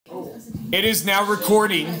It is now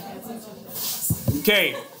recording.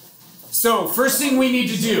 Okay, so first thing we need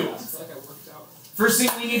to do.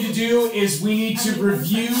 Is we need to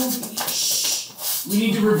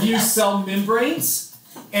review cell membranes.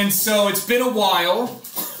 And so it's been a while,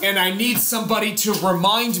 and I need somebody to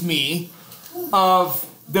remind me of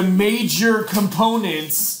the major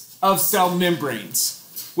components of cell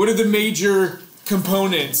membranes. What are the major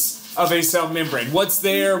components of a cell membrane? What's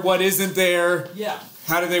there? What isn't there? Yeah.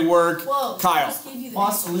 How do they work? Whoa, Kyle.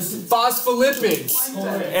 Phospholipids. Phospholipids.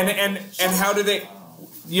 And how do they?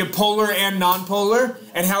 You polar and non-polar.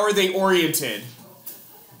 And how are they oriented?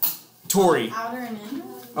 Tori. Outer and inner.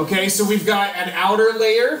 Okay, so we've got an outer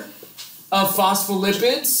layer of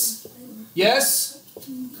phospholipids. Yes?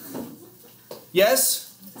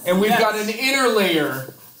 Yes? And we've got an inner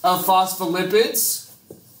layer of phospholipids.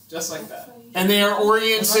 Just like that. And they are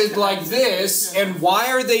oriented like this. And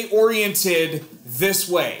why are they oriented this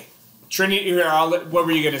way? Trinity, here, what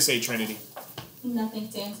were you going to say, Trinity? Nothing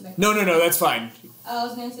to answer that. No, that's fine. I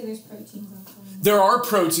was going to say there's proteins on them. There are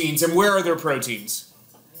proteins, and where are there proteins?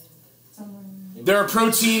 Somewhere. There are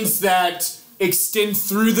proteins that extend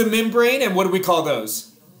through the membrane, and what do we call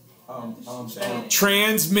those?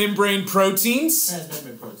 Transmembrane proteins.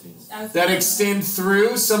 Transmembrane proteins. That extend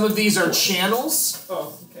through. Some of these are channels.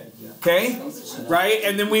 Oh, okay. Yeah. Okay? Right?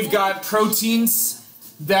 And then we've got proteins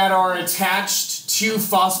that are attached to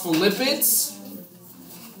phospholipids.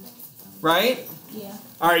 Right? Yeah.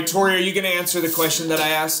 All right, Tori, are you going to answer the question that I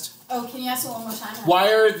asked? Oh, can you ask it one more time?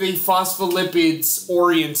 Why are the phospholipids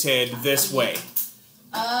oriented this way?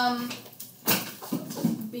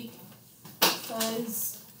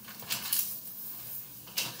 Because...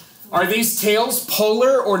 Are these tails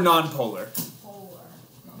polar or non-polar? Polar.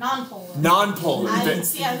 Non-polar. Non-polar. I didn't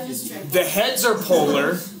see how this is tricky. The heads are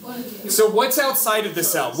polar. So what's outside of the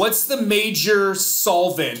cell? What's the major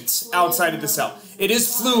solvent outside of the cell? It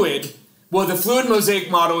is fluid. Well, the fluid mosaic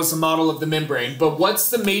model is the model of the membrane, but what's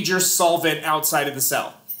the major solvent outside of the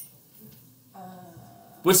cell?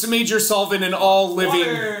 What's the major solvent in all living...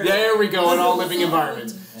 Water. There we go, in all living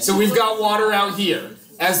environments. So we've got water out here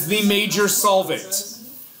as the major solvent.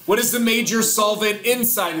 What is the major solvent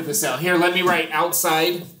inside of the cell? Here, let me write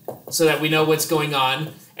outside so that we know what's going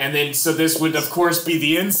on. And then, so this would, of course, be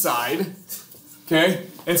the inside. Okay?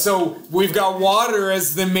 And so we've got water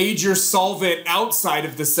as the major solvent outside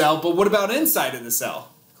of the cell, but what about inside of the cell?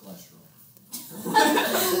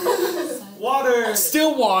 Cholesterol. Water.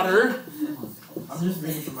 Still water. I'm just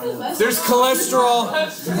reading from my notes. There's cholesterol.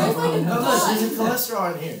 There's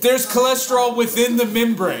cholesterol in here. There's cholesterol within the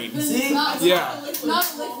membrane. See? Yeah. Not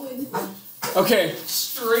liquid. Okay.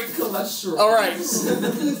 Straight cholesterol. All right.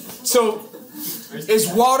 So, is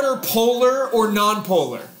water polar or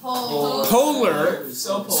non-polar? Polar.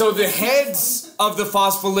 So the heads of the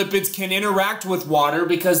phospholipids can interact with water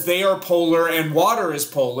because they are polar and water is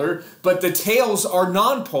polar, but the tails are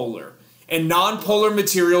non-polar. And non-polar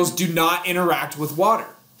materials do not interact with water,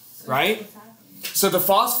 right? So the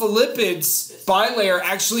phospholipids bilayer,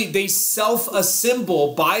 actually, they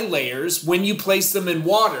self-assemble bilayers when you place them in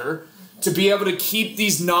water to be able to keep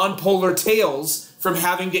these non-polar tails from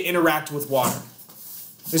having to interact with water.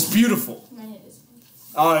 It's beautiful.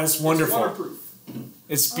 Oh, it's wonderful. It's waterproof.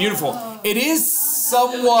 It's beautiful. It is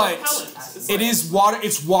somewhat...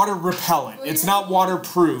 It's water repellent. It's not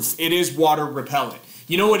waterproof. It is water repellent.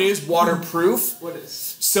 You know what is waterproof? What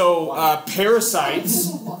is? So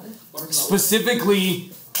parasites,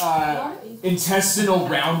 specifically intestinal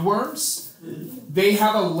roundworms, they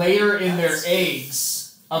have a layer in their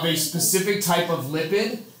eggs of a specific type of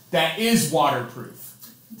lipid that is waterproof.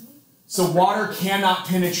 So water cannot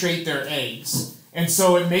penetrate their eggs. And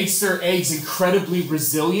so it makes their eggs incredibly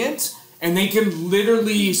resilient, and they can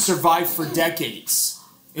literally survive for decades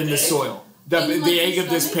in the soil. The egg of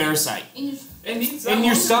this parasite. In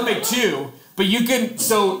your stomach too, but you can,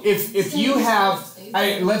 so if you have,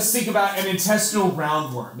 let's think about an intestinal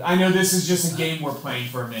roundworm. I know this is just a game we're playing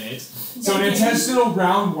for a minute. So an intestinal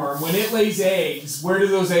roundworm, when it lays eggs, where do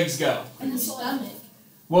those eggs go? In the stomach.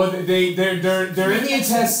 Well, they're in the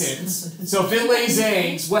intestines. So if it lays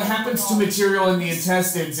eggs, what happens to material in the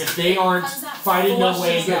intestines if they aren't fighting their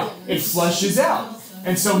way out? It flushes out.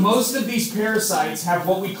 And so most of these parasites have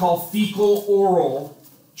what we call fecal-oral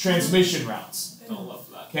transmission routes. Don't love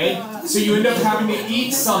that. Okay? So you end up having to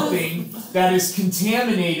eat something that is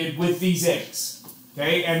contaminated with these eggs.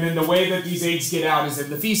 Okay? And then the way that these eggs get out is in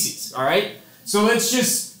the feces. Alright? So let's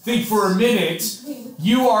just think for a minute.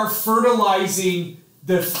 You are fertilizing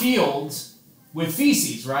the field with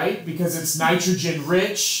feces, right? Because it's nitrogen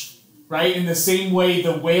rich, right? In the same way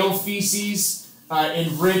the whale feces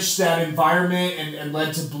enriched that environment and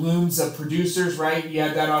led to blooms of producers, right? You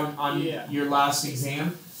had that on your last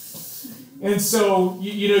exam. And so,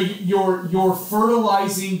 you're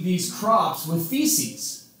fertilizing these crops with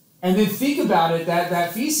feces. And then think about it,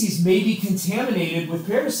 that feces may be contaminated with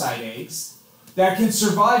parasite eggs that can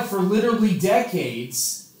survive for literally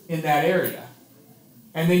decades in that area.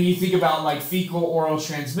 And then you think about like fecal oral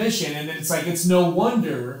transmission, and then it's like, it's no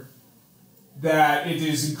wonder that it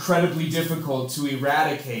is incredibly difficult to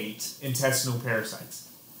eradicate intestinal parasites.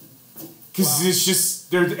 Because it's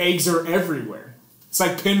just, their eggs are everywhere. It's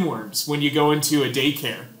like pinworms when you go into a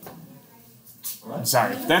daycare. I'm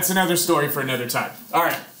sorry, that's another story for another time. All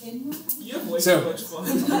right. You have way too much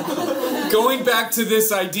fun. Going back to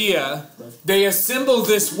this idea, they assemble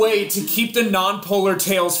this way to keep the nonpolar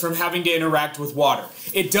tails from having to interact with water.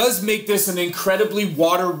 It does make this an incredibly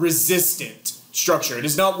water-resistant structure. It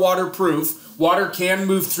is not waterproof. Water can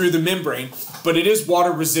move through the membrane, but it is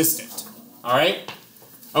water-resistant. All right?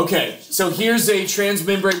 Okay, so here's a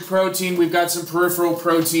transmembrane protein. We've got some peripheral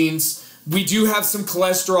proteins. We do have some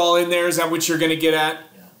cholesterol in there. Is that what you're going to get at?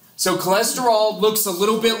 So cholesterol looks a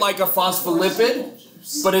little bit like a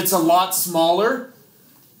phospholipid, but it's a lot smaller.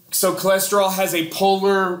 So cholesterol has a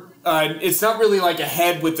polar, it's not really like a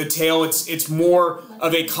head with the tail. It's more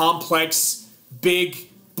of a complex, big,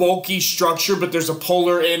 bulky structure, but there's a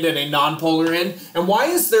polar end and a non-polar end. And why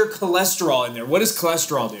is there cholesterol in there? What does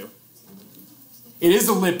cholesterol do? It is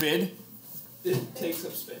a lipid. It takes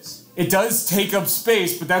up space. It does take up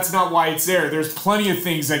space, but that's not why it's there. There's plenty of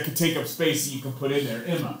things that could take up space that you can put in there.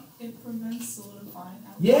 Emma? It prevents solidifying.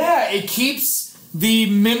 Yeah, it keeps the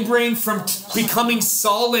membrane from becoming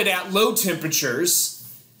solid at low temperatures,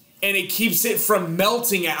 and it keeps it from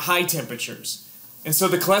melting at high temperatures. And so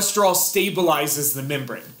the cholesterol stabilizes the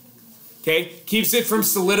membrane. Okay? Keeps it from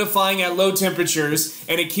solidifying at low temperatures,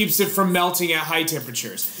 and it keeps it from melting at high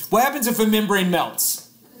temperatures. What happens if a membrane melts?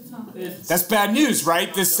 That's bad news,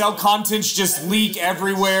 right? The cell contents just leak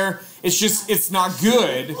everywhere. It's not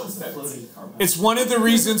good. It's one of the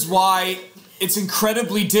reasons why it's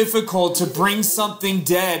incredibly difficult to bring something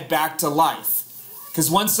dead back to life. Because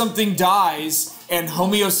once something dies and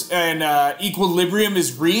equilibrium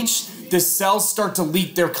is reached, the cells start to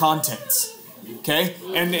leak their contents. Okay?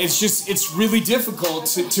 And it's really difficult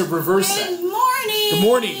to reverse that. Good morning! Good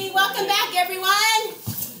morning! Welcome back, everyone!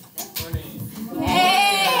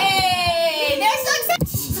 Hey! They're so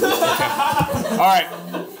excited! Alright.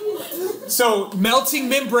 So, melting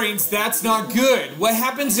membranes, that's not good. What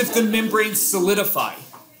happens if the membranes solidify?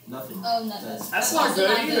 Nothing. Oh, nothing. That's not good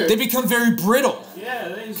either. They become very brittle. Yeah,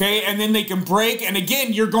 they just... Okay, and then they can break, and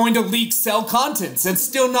again, you're going to leak cell contents. That's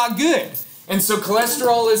still not good. And so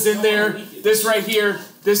cholesterol is in there. This right here,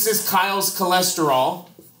 this is Kyle's cholesterol.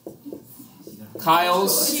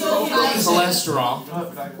 Kyle's cholesterol.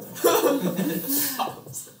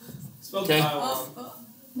 Spelled Okay. Kyle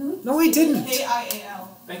wrong. No, he didn't.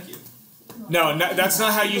 K-I-A-L. Thank you. No, that's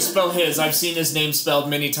not how you spell his. I've seen his name spelled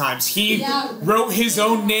many times. He wrote his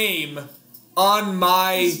own name on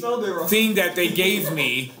my thing that they gave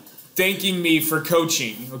me, thanking me for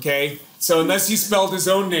coaching, okay? So unless he spelled his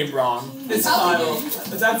own name wrong. It's Kyle.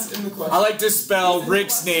 That's in the question. I like to spell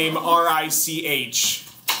Rick's name R-I-C-H,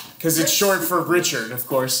 because it's short for Richard, of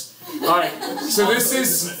course. All right, so this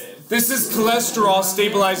is cholesterol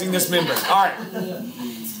stabilizing this membrane. All right.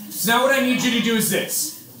 So now what I need you to do is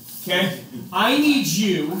this. Okay, I need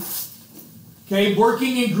you. Okay,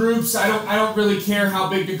 working in groups. I don't really care how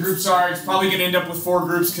big the groups are. It's probably going to end up with 4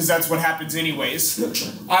 groups because that's what happens anyways.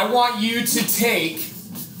 I want you to take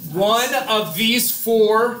one of these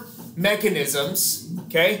 4 mechanisms.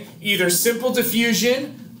 Okay, either simple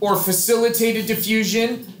diffusion or facilitated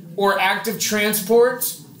diffusion or active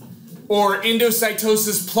transport or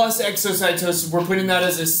endocytosis plus exocytosis. We're putting that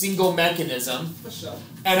as a single mechanism.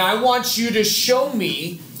 And I want you to show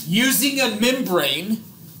me, using a membrane,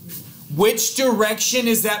 which direction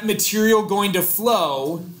is that material going to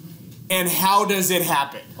flow and how does it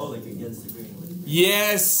happen? Oh, like against the gradient.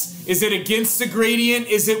 Yes. Is it against the gradient?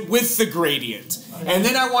 Is it with the gradient? And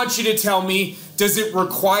then I want you to tell me, does it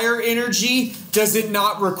require energy? Does it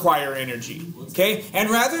not require energy? Okay? And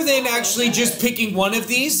rather than actually just picking one of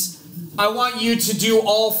these, I want you to do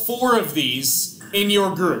all 4 of these in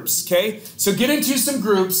your groups. Okay? So get into some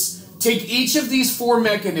groups. Take each of these 4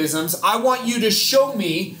 mechanisms. I want you to show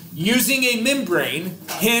me using a membrane,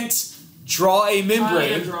 hint, draw a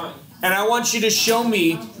membrane, and I want you to show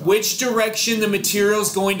me which direction the material is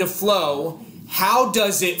going to flow, how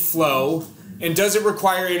does it flow, and does it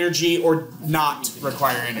require energy or not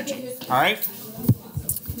require energy. Alright?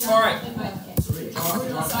 Alright.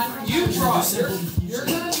 You draw. You're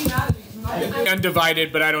gonna be mad at me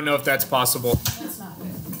Undivided, but I don't know if that's possible.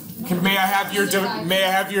 May I have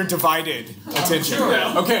your divided attention?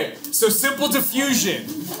 Okay, so simple diffusion.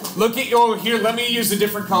 Look at here. Let me use a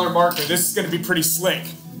different color marker. This is going to be pretty slick.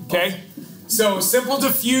 Okay, so simple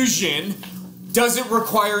diffusion doesn't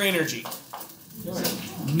require energy.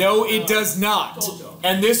 No, it does not.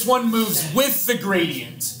 And this one moves with the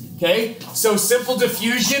gradient. Okay, so simple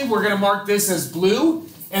diffusion. We're going to mark this as blue.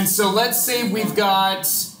 And so let's say we've got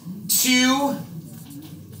 2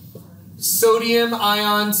 sodium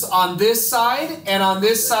ions on this side, and on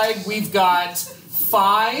this side we've got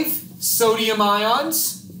 5 sodium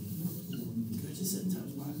ions.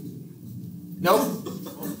 Nope.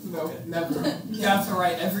 No, never. You have to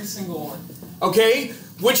write every single one. Okay,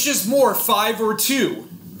 which is more, 5 or 2?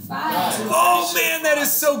 5. Oh man, that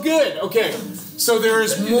is so good. Okay, so there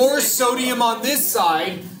is more sodium on this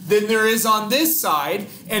side than there is on this side,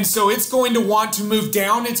 and so it's going to want to move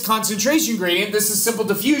down its concentration gradient. This is simple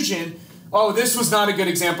diffusion. Oh, this was not a good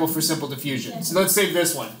example for simple diffusion. So let's save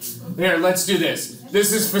this one. Here, let's do this.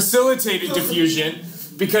 This is facilitated diffusion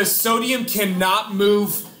because sodium cannot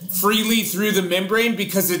move freely through the membrane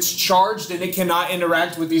because it's charged and it cannot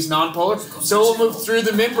interact with these nonpolar. So it will move through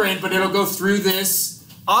the membrane, but it'll go through this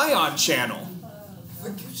ion channel.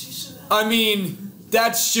 I mean,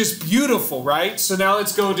 that's just beautiful, right? So now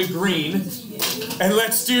let's go to green and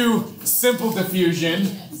let's do simple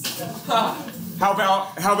diffusion. How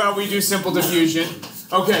about we do simple diffusion?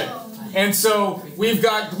 Okay, and so we've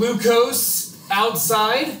got glucose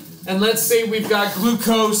outside, and let's say we've got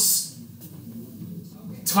glucose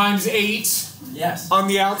times 8 on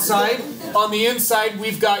the outside. On the inside,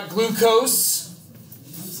 we've got glucose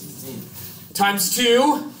times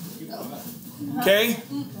 2. Okay,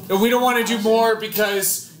 and we don't want to do more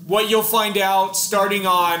because what you'll find out starting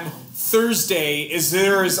on Thursday is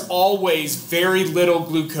there is always very little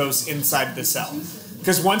glucose inside the cell.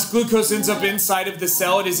 Because once glucose ends up inside of the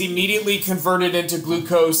cell, it is immediately converted into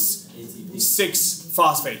glucose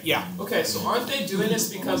 6-phosphate. Yeah. Okay, so aren't they doing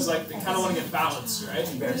this because like they kind of want to get balanced, right?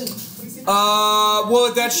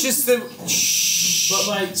 Well, that's just the. But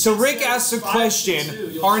like, so Rick asked a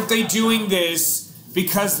question: aren't they doing this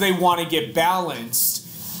because they want to get balanced?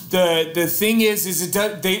 The thing is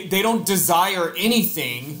they don't desire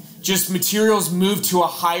anything. Just materials move to a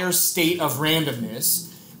higher state of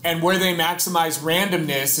randomness, and where they maximize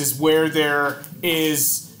randomness is where there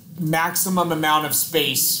is maximum amount of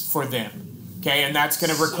space for them. Okay, and that's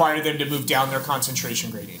going to require them to move down their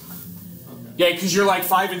concentration gradient. Yeah, because you're like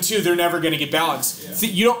 5 and 2, they're never going to get balanced.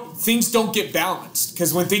 Things don't get balanced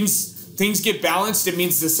because when things get balanced, it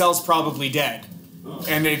means the cell's probably dead,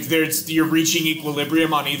 and you're reaching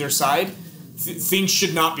equilibrium on either side. Things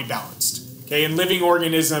should not be balanced. Okay, in living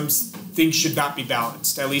organisms, things should not be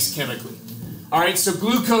balanced, at least chemically. All right, so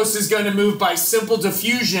glucose is going to move by simple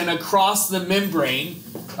diffusion across the membrane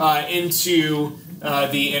into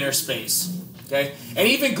the inner space. Okay, and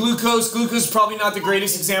even glucose is probably not the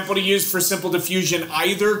greatest example to use for simple diffusion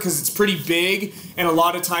either, because it's pretty big, and a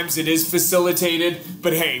lot of times it is facilitated.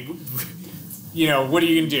 But hey, you know, what are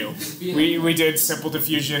you gonna do? We did simple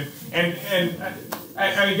diffusion, and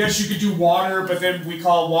I guess you could do water, but then we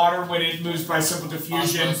call water when it moves by simple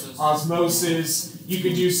diffusion osmosis. You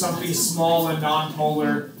could do something small and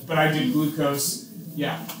non-polar, but I did glucose.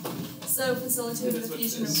 Yeah. So facilitated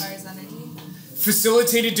diffusion requires energy?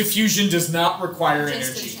 Facilitated diffusion does not require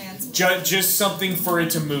energy. Just something for it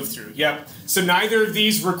to move through. Yep. So neither of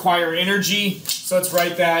these require energy. So let's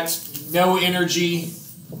write that. No energy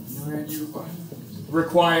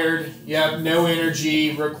required. Yep. No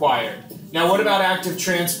energy required. Now what about active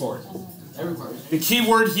transport? The key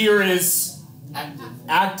word here is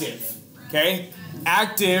active. Okay?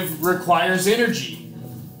 Active requires energy.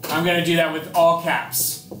 I'm going to do that with all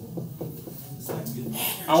caps.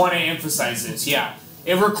 I want to emphasize this. Yeah.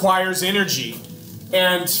 It requires energy.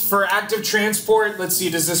 And for active transport, let's see,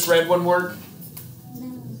 does this red one work?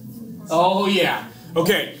 Oh, yeah.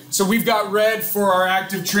 Okay, so we've got red for our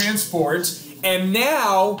active transport, and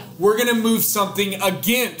now we're going to move something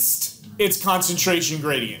against its concentration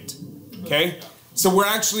gradient. Okay? So we're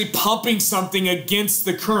actually pumping something against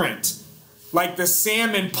the current, like the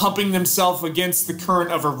salmon pumping themselves against the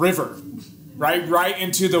current of a river, right? Right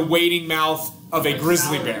into the waiting mouth of a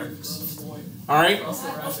grizzly bear. All right?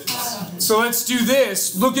 So let's do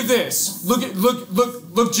this. Look at this.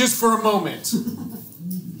 Look just for a moment.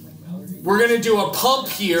 We're going to do a pump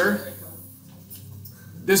here.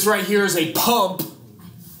 This right here is a pump,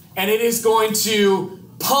 and it is going to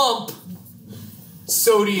pump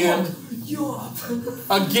sodium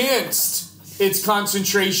against its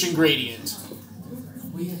concentration gradient.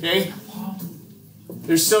 Okay?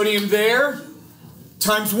 There's sodium there,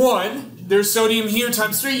 times 1. There's sodium here,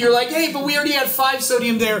 times 3. You're like, hey, but we already had 5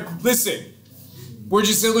 sodium there. Listen, we're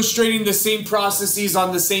just illustrating the same processes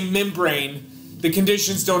on the same membrane. The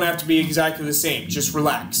conditions don't have to be exactly the same. Just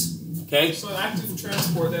relax, okay? So in active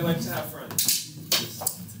transport, they like to have friends.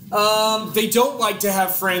 They don't like to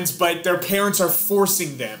have friends, but their parents are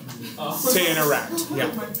forcing them to interact. Yeah.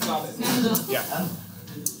 Got it. Yeah.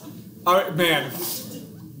 Man.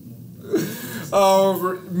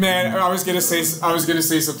 Oh man, I was gonna say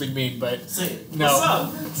something mean, but no.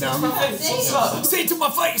 What's up? No. What's up? Say it to my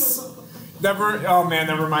face. Oh man,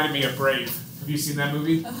 that reminded me of Brave. Have you seen that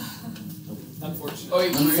movie? Unfortunately.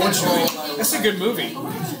 Unfortunately, that's a good movie.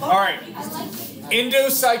 All right.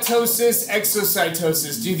 Endocytosis,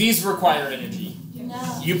 exocytosis. Do these require energy?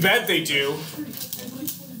 No. You bet they do.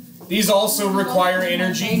 These also require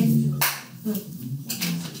energy.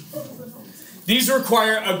 These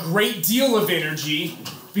require a great deal of energy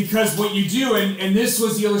because what you do, and this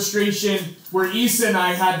was the illustration where Issa and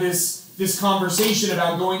I had this conversation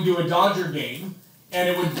about going to a Dodger game,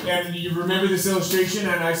 and you remember this illustration,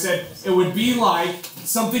 and I said it would be like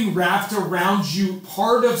something wrapped around you,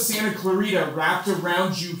 part of Santa Clarita wrapped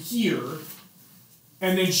around you here,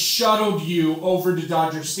 and then shuttled you over to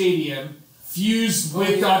Dodger Stadium, fused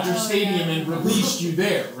with Dodger Stadium, and released you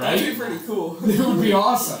there, right? That'd be pretty cool. It would be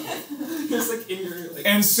awesome. It's like in your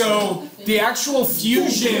And so the actual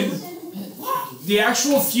fusion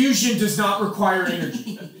does not require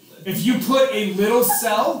energy. If you put a little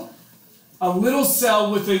cell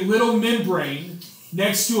with a little membrane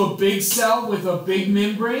next to a big cell with a big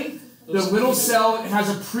membrane, the little cell has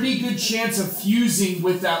a pretty good chance of fusing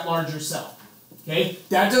with that larger cell. Okay?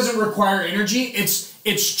 That doesn't require energy.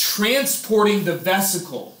 It's transporting the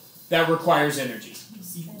vesicle that requires energy.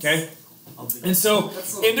 Okay? And so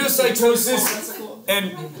endocytosis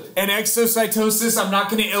and exocytosis, I'm not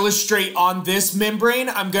going to illustrate on this membrane.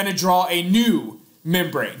 I'm going to draw a new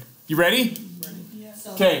membrane. You ready?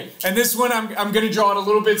 Okay, and this one I'm going to draw it a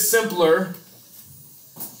little bit simpler.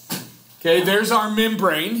 Okay, there's our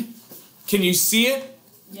membrane. Can you see it?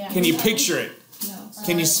 Yeah. Can you picture it? No.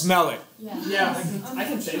 Can you smell it? Yeah, I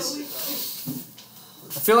can taste it.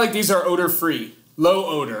 I feel like these are odor-free. Low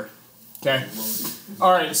odor. Okay.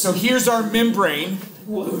 All right, so here's our membrane.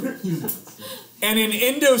 And in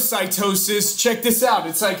endocytosis, check this out.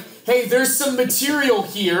 It's like, hey, there's some material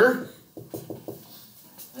here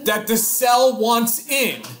that the cell wants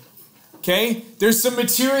in. Okay? There's some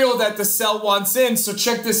material that the cell wants in, so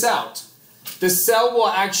check this out. The cell will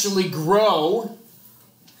actually grow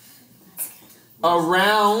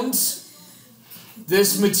around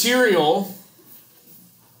this material.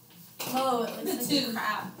 Oh, it's like a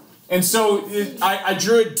crab. And so I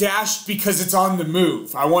drew it dashed because it's on the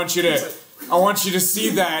move. I want you to see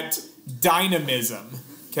that dynamism,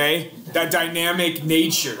 okay? That dynamic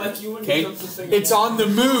nature. Like you when okay? you jump the thing. It's on the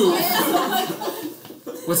move.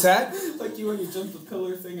 What's that? Like you when you jump the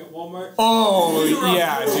pillar thing at Walmart. Oh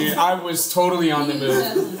yeah, dude. I was totally on the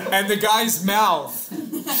move. And the guy's mouth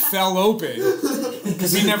fell open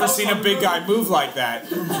because he'd never seen a big guy move like that.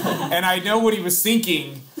 And I know what he was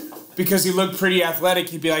thinking. Because he looked pretty athletic,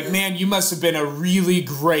 he'd be like, man, you must have been a really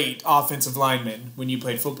great offensive lineman when you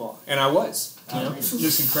played football. And I was. You know?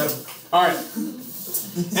 Just incredible. All right.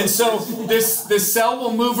 And so this cell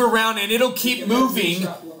will move around and it'll keep moving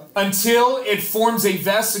until it forms a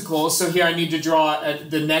vesicle. So here I need to draw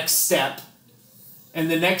the next step. And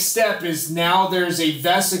the next step is now there's a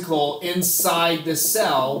vesicle inside the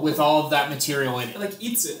cell with all of that material in it. It like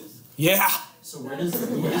eats it. Yeah. So where does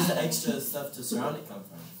the extra stuff to surround it come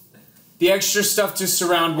from? The extra stuff to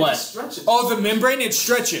surround what? It stretches. Oh, the membrane? It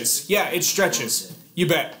stretches. Yeah, it stretches. You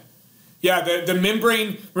bet. Yeah, the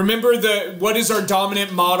membrane, remember what is our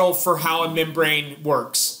dominant model for how a membrane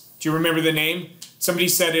works? Do you remember the name? Somebody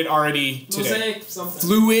said it already today. Mosaic something.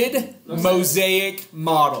 Fluid mosaic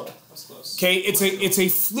model. That's close. Okay, it's a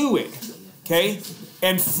fluid. Okay?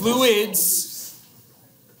 And fluids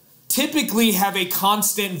typically have a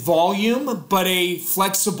constant volume but a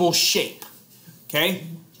flexible shape. Okay?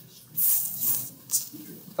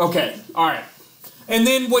 Okay, all right. And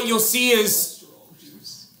then what you'll see is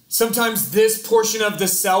sometimes this portion of the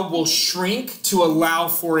cell will shrink to allow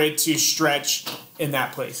for it to stretch in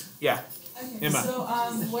that place. Yeah. Okay, Emma. so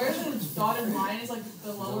where the dotted line is like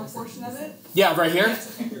the lower portion of it? Yeah, right here?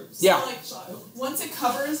 Yes, okay. Yeah. So like once it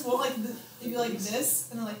covers, won't like it'd be like this,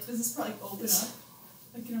 and then like does this part like open up?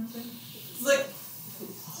 Like you know what I'm saying? It's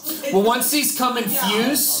like Well, once these come and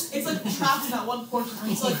fuse, it's like trapped in that one portion.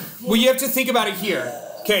 It's like well, you have to think about it here.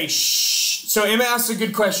 Okay, shh. So Emma asked a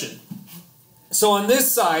good question. So on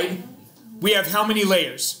this side, we have how many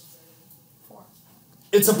layers? 4.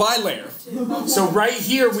 It's a bilayer. So right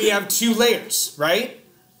here we have 2 layers, right?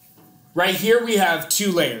 Right here we have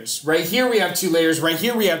 2 layers. Right here we have 2 layers. Right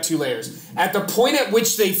here we have 2 layers. At the point at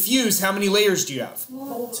which they fuse, how many layers do you have?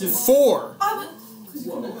 4.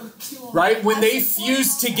 Right? When they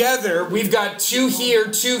fuse together, we've got 2 here,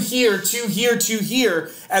 2 here, 2 here, 2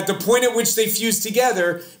 here. At the point at which they fuse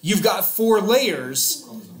together, you've got 4 layers,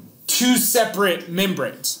 2 separate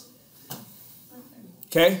membranes.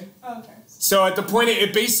 Okay? Okay. So at the point,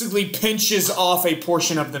 it basically pinches off a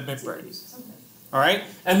portion of the membrane. All right?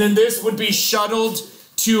 And then this would be shuttled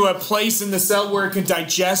to a place in the cell where it can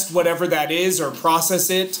digest whatever that is or process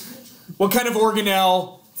it. What kind of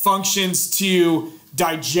organelle functions to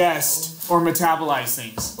digest or metabolize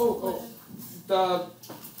things? The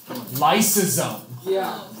Lysosome.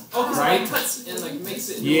 yeah. Oh, 'cause Right? it cuts and like makes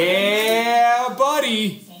it. Yeah,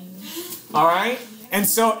 buddy. All right? And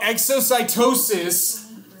so exocytosis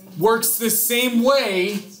works the same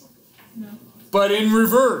way, but in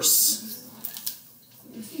reverse.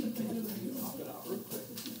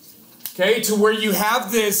 Okay, to where you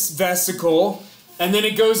have this vesicle, and then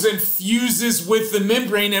it goes and fuses with the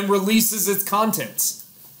membrane and releases its contents.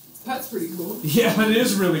 That's pretty cool. Yeah, it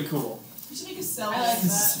is really cool. You should make a cell like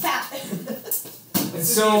that. And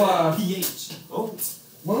so, pH. Oh.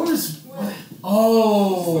 what was...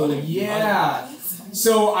 Oh, yeah.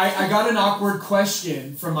 So I got an awkward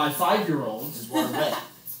question from my 5-year-old. Is water wet?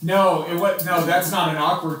 No, that's not an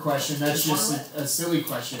awkward question. That's just a silly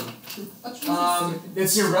question.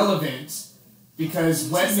 It's irrelevant because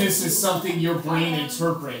wetness is something your brain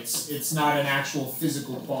interprets. It's not an actual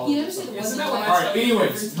physical quality. Isn't that what I All right. studied?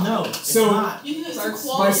 Anyways, No, it's So- not. You think it's a My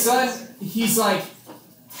quality. my son, he's like,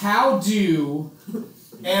 how do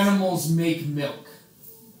animals make milk?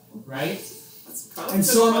 Right? And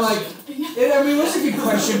so I'm like, it was a good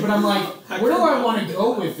question, but I'm like, where do I want to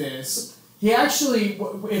go with this? He actually,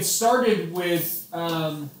 it started with,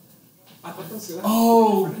 I thought that was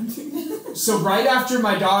good. so right after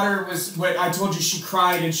my daughter was, what I told you she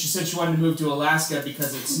cried and she said she wanted to move to Alaska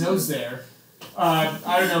because it snows there. I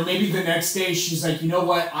don't know, maybe the next day she's like, you know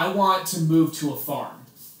what, I want to move to a farm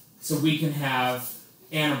so we can have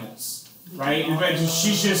animals, right? And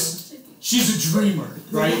she's a dreamer,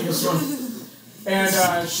 right? And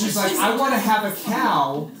she's like, I want to have a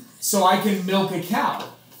cow so I can milk a cow.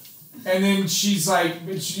 And then she's like,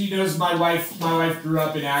 she knows my wife grew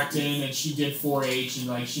up in Acton and she did 4-H and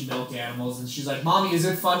like she milked animals. And she's like, Mommy, is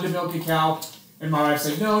it fun to milk a cow? And my wife's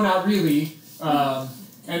like, no, not really. And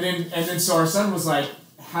then so our son was like,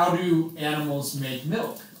 how do animals make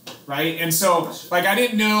milk? Right? And so like I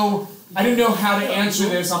didn't know how to answer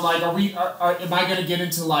this. I'm like, am I gonna get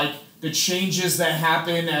into like the changes that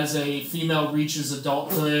happen as a female reaches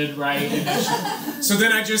adulthood, right? So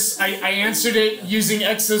then I answered it using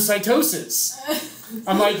exocytosis.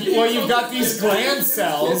 I'm like, well, you've got these gland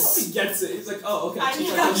cells. He gets it. He's like, oh,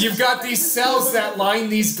 okay. You've got these cells that line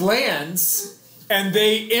these glands, and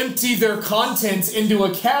they empty their contents into a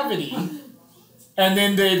cavity, and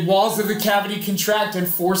then the walls of the cavity contract and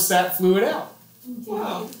force that fluid out.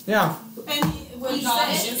 Wow. Yeah. And What you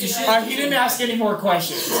He didn't ask any more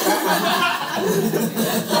questions.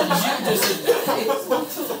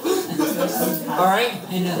 All right.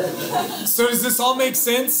 So does this all make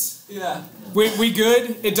sense? Yeah. We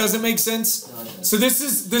good? It doesn't make sense? So this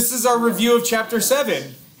is our review of chapter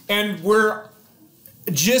 7, and we're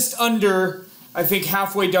just under, I think,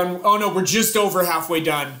 halfway done. Oh no, we're just over halfway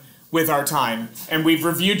done with our time, and we've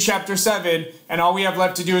reviewed chapter 7, and all we have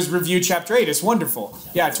left to do is review chapter 8. It's wonderful.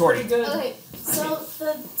 Yeah, Tori. Okay, so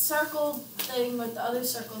the circle thing with the other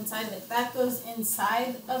circle inside of it, that goes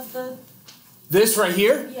inside of the... This right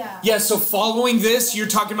here? Yeah. Yeah, so following this, you're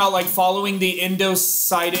talking about like following the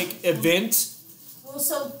endocytic event? Well,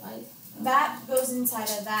 so that goes inside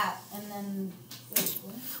of that, and then... Wait,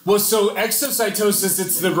 what? Well, so exocytosis,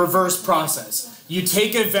 it's the reverse process. You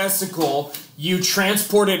take a vesicle, you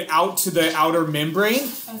transport it out to the outer membrane.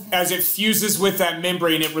 Okay. As it fuses with that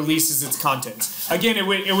membrane, it releases its contents. Again, it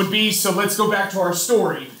would be, so let's go back to our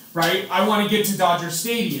story, right? I want to get to Dodger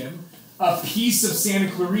Stadium. A piece of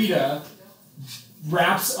Santa Clarita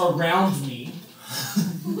wraps around me,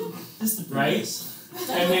 right?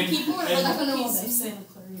 And then, People are and- like a piece of Santa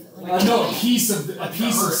Clarita. no, a piece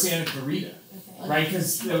of Santa Clarita. Right,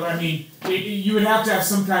 because I mean, you would have to have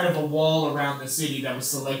some kind of a wall around the city that was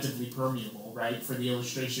selectively permeable, right, for the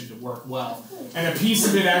illustration to work well. And a piece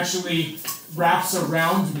of it actually wraps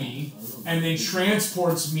around me and then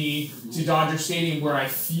transports me to Dodger Stadium, where I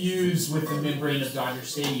fuse with the membrane of Dodger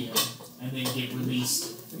Stadium and then get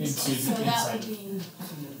released into So the that inside. would be...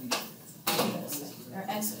 Or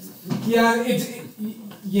exocyte.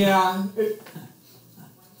 Yeah,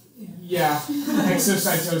 Yeah,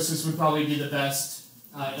 exocytosis would probably be the best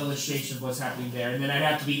illustration of what's happening there. And then I'd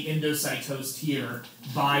have to be endocytosed here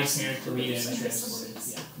by Santa Clarita and transported.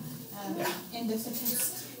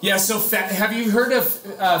 Yeah, so have you heard of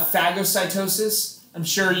phagocytosis? I'm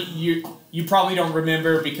sure you probably don't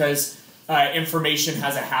remember because information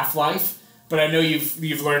has a half-life, but I know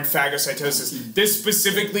you've learned phagocytosis. This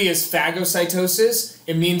specifically is phagocytosis.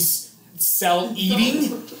 It means cell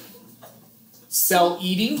eating. Cell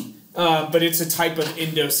eating, but it's a type of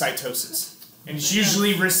endocytosis. And it's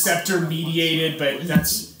usually receptor mediated, but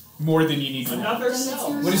that's more than you need to know. Another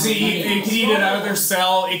cell. What does it eat? It can eat another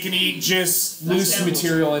cell. It can eat just loose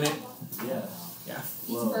material in it. Yeah. Yeah.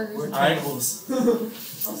 Whoa, we're All right. cannibals.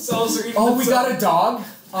 Cells are eating Oh, we themselves. got a dog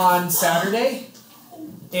on Saturday.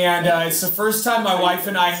 And it's the first time my wife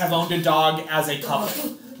and I have owned a dog as a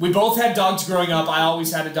couple. We both had dogs growing up. I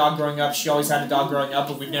always had a dog growing up. She always had a dog growing up,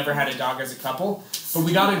 but we've never had a dog as a couple. But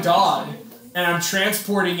we got a dog, and I'm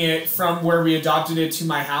transporting it from where we adopted it to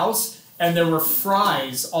my house, and there were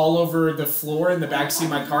fries all over the floor in the backseat of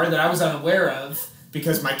my car that I was unaware of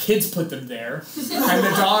because my kids put them there. And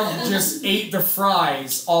the dog just ate the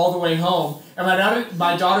fries all the way home. And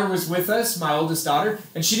my daughter was with us, my oldest daughter,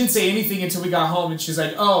 and she didn't say anything until we got home, and she's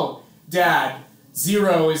like, "Oh, Dad,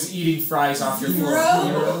 Zero is eating fries off your floor."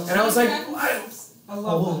 And I was like, "What?" I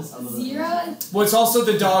love this. Zero? Well, it's also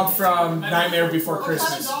the dog from Nightmare Before What kind of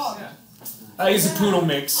Christmas. dog? He's a poodle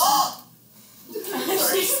mix. Sorry,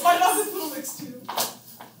 my dog is little mixed too.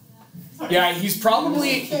 Yeah, he's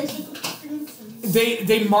probably...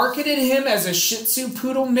 They marketed him as a Shih Tzu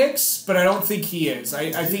poodle mix, but I don't think he is.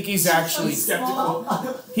 I think he's actually Skeptical.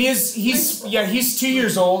 he's 2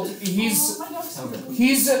 years old.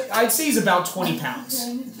 I'd say he's about 20 pounds.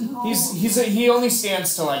 He only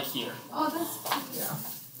stands to like here. Oh, that's Yeah.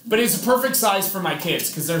 But it's a perfect size for my kids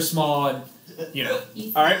because they're small and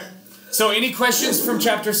All right. So any questions from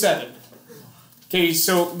chapter 7? Okay,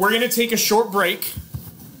 so we're going to take a short break.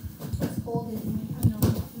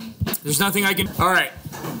 There's nothing I can... All right.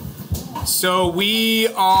 So we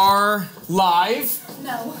are live.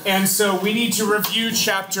 No. And so we need to review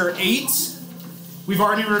chapter 8. We've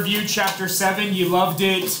already reviewed chapter 7. You loved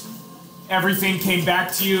it. Everything came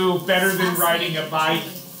back to you better than riding a bike.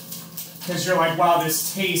 Because you're like, wow,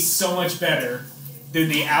 this tastes so much better than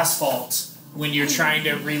the asphalt when you're trying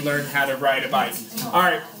to relearn how to ride a bike. All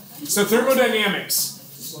right. So thermodynamics.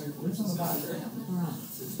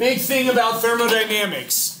 Big thing about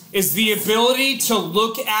thermodynamics is the ability to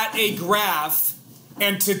look at a graph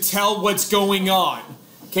and to tell what's going on.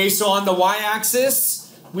 Okay, so on the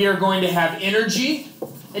y-axis, we are going to have energy.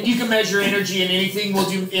 And you can measure energy in anything. We'll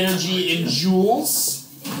do energy in joules.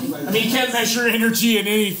 I mean, you can't measure energy in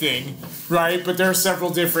anything, right? But there are several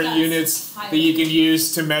different units that you can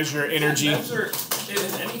use to measure energy. Measure it in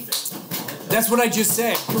anything. That's what I just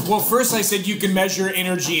said. Well, first I said you can measure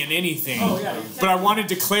energy in anything. Oh, yeah. But I wanted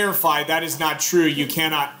to clarify that is not true. You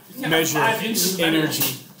cannot measure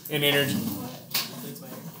energy in energy.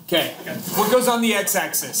 Okay. What goes on the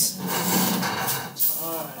x-axis?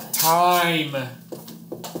 Time.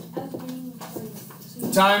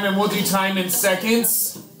 Time, and we'll do time in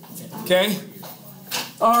seconds. Okay?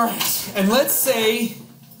 Alright. And let's say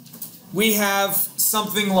we have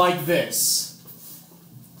something like this.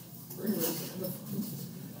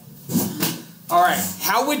 Alright,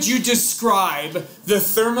 how would you describe the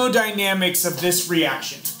thermodynamics of this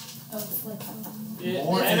reaction?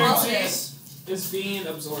 Energy is being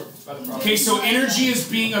absorbed by the product. Okay, so energy is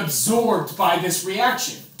being absorbed by this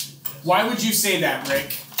reaction. Why would you say that,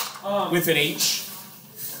 Rick? With an H?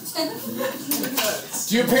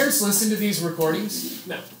 Because Do your parents listen to these recordings?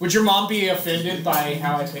 No. Would your mom be offended by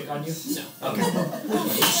how I pick on you? No.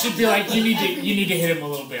 Okay. She'd be like, you need to hit him a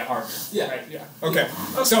little bit harder. Yeah. Right? Yeah. Okay.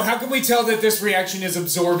 So how can we tell that this reaction is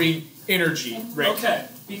absorbing energy, Rick? Okay,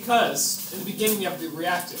 because in the beginning you have the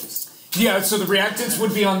reactants. Yeah, so the reactants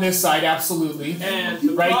would be on this side, absolutely. And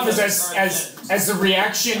the Right, because products are at the end. as the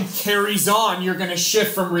reaction carries on, you're going to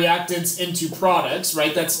shift from reactants into products,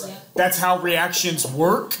 right? That's how reactions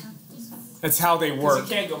work. That's how they Because work.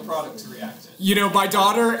 you can't go product to reactant. You know, my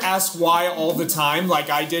daughter asks why all the time, like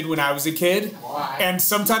I did when I was a kid. And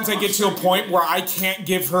sometimes I get to a point where I can't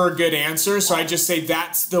give her a good answer, so I just say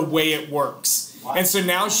that's the way it works. And so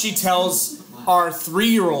now she tells our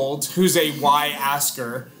 3-year-old, who's a why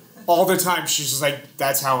asker, all the time. She's just like,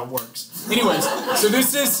 that's how it works. Anyways, so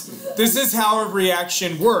this is how a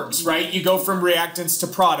reaction works, right? You go from reactants to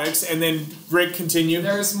products, and then Rick, continue.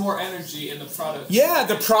 There's more energy in the product. Yeah,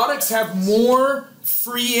 the products have more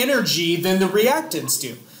free energy than the reactants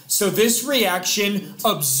do. So this reaction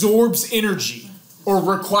absorbs energy. or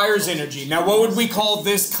requires energy. Now, what would we call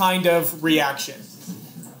this kind of reaction?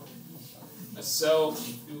 So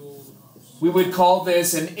We would call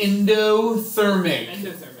this an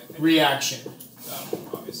endothermic reaction.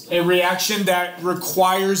 Obviously. A reaction that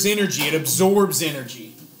requires energy. It absorbs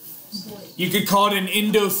energy. You could call it an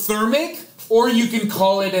endothermic, or you can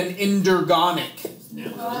call it an endergonic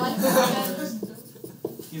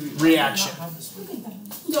reaction.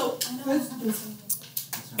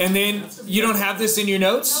 And then you don't have this in your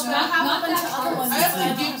notes? I have a bunch of other ones. I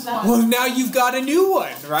have to give one. Well, now you've got a new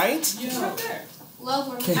one, right? Love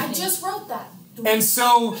where Okay. I just wrote that. And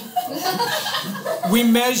so we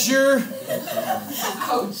measure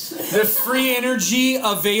the free energy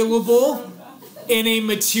available in a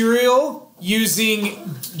material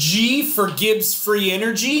using G for Gibbs free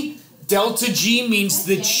energy. Delta G means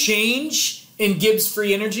the change in Gibbs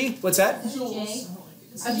free energy. What's that? J.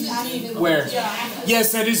 Where?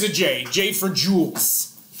 Yes, that is a J. J for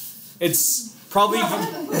joules. It's probably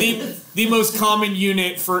the most common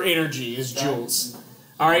unit for energy is joules.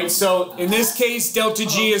 All right, so in this case, delta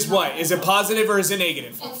G is what? Is it positive or is it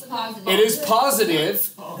negative? It's positive. It is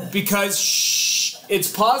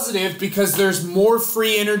positive because there's more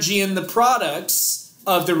free energy in the products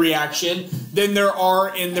of the reaction than there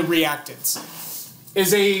are in the reactants.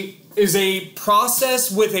 Is a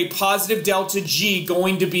process with a positive delta G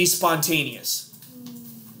going to be spontaneous?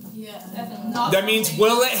 Yeah. That means,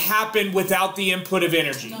 will it happen without the input of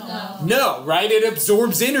energy? No. No, right? It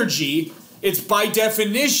absorbs energy. It's by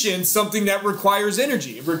definition something that requires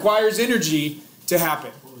energy. It requires energy to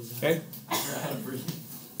happen. Okay?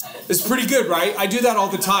 It's pretty good, right? I do that all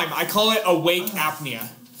the time. I call it awake apnea.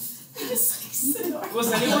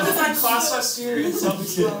 Was anyone in my class last year in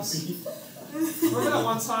Celtics class? Remember that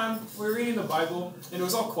one time we were reading the Bible and it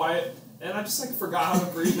was all quiet and I just like forgot how to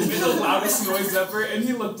breathe. It made the loudest noise ever and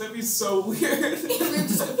he looked at me so weird.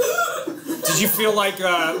 Did you feel like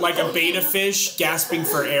a beta fish gasping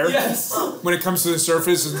for air? Yes. When it comes to the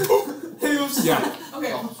surface? And, yeah.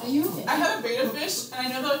 Okay, I have a beta fish, and I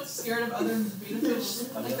know they're scared of other beta fish,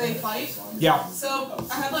 like they fight. Yeah. So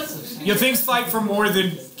I had like. You know, things fight for more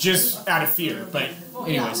than just out of fear, but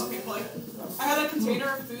anyways. Yeah, okay, but like, I had a container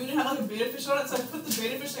of food and had like a beta fish on it, so I put the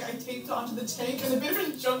beta fish, like I taped it onto the tank, and the beta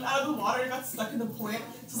fish jumped out of the water and got stuck in the plant.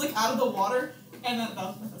 So it's like out of the water, and then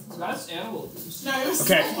That's animal abuse. no, it was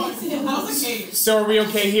Okay. so fun. I was like 8. So are we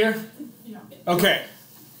okay here? Yeah. Okay.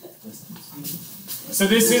 So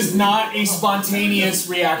this is not a spontaneous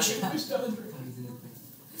reaction.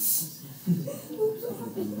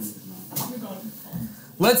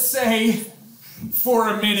 Let's say, for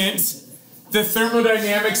a minute, the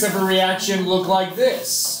thermodynamics of a reaction look like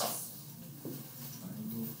this.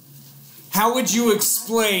 How would you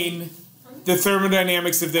explain the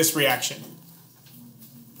thermodynamics of this reaction?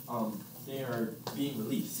 They are being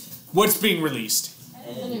released. What's being released?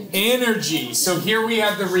 And Energy. So here we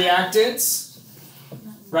have the reactants,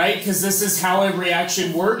 right? Because this is how a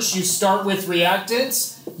reaction works. You start with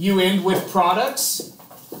reactants, you end with products.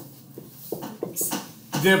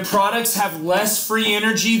 The products have less free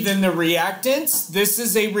energy than the reactants. This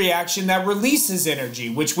is a reaction that releases energy,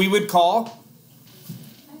 which we would call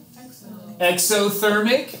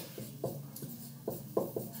exothermic.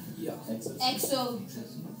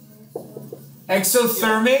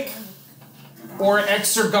 Exothermic or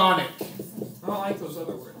exergonic. I don't like those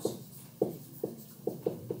other words.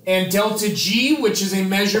 And delta G, which is a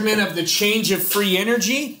measurement of the change of free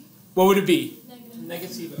energy, what would it be?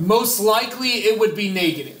 Negative. Most likely it would be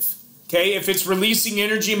negative. Okay, if it's releasing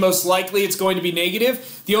energy, most likely it's going to be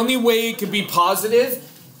negative. The only way it could be positive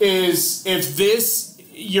is if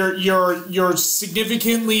you're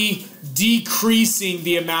significantly decreasing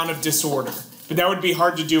the amount of disorder. But that would be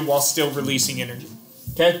hard to do while still releasing energy.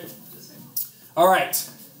 Okay? All right.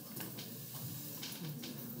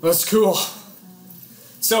 That's cool.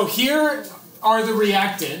 So here are the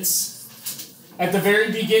reactants. At the very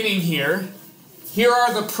beginning here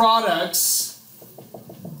are the products.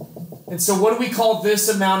 And so what do we call this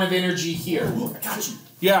amount of energy here? I got you.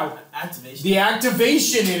 Yeah. Activation. The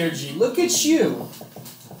activation energy. Look at you.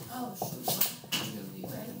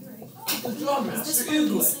 Good job, Master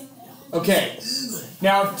English. Okay.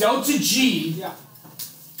 Now, delta G.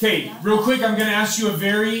 Okay, real quick, I'm going to ask you a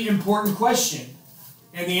very important question.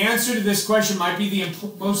 And the answer to this question might be the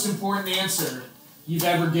most important answer you've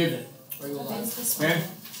ever given. Okay?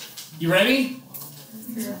 You ready?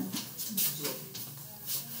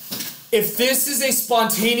 If this is a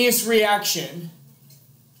spontaneous reaction,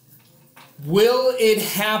 will it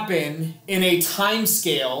happen in a time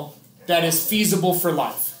scale that is feasible for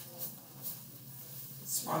life?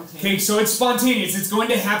 Spontaneous. Okay, so it's spontaneous. It's going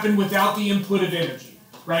to happen without the input of energy,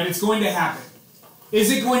 right? It's going to happen. Is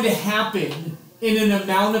it going to happen in an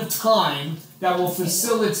amount of time that will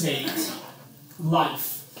facilitate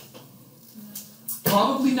life?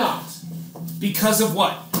 Probably not. Because of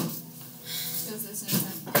what?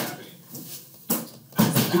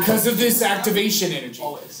 Because of this activation energy.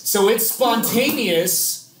 So it's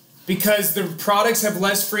spontaneous because the products have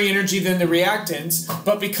less free energy than the reactants,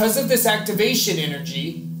 but because of this activation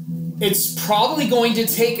energy, it's probably going to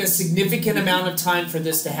take a significant amount of time for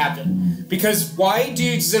this to happen. Because why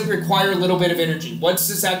does it require a little bit of energy? What's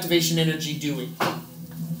this activation energy doing?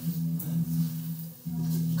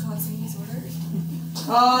 Causing disorder?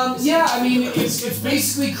 Yeah, I mean, it's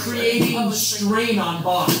basically creating strain on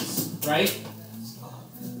bonds, right?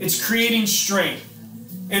 It's creating strain.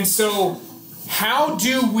 And so, how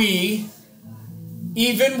do we,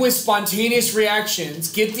 even with spontaneous reactions,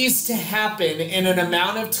 get these to happen in an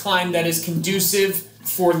amount of time that is conducive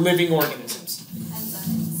for living organisms?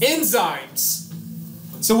 Enzymes.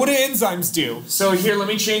 So what do enzymes do? So here, let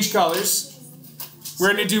me change colors.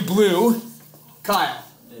 We're going to do blue. Kyle.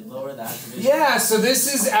 They lower the activation. Yeah, so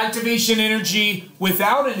this is activation energy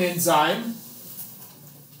without an enzyme.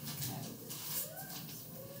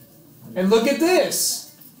 And look at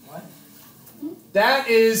this. What? That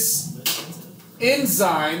is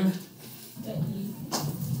enzyme.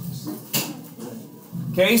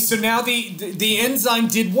 Okay, so now the enzyme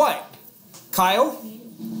did what? Kyle?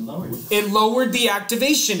 Lowered. It lowered the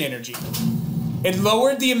activation energy. It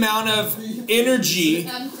lowered the amount of energy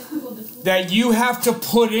that you have to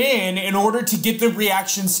put in order to get the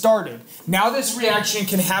reaction started. Now this reaction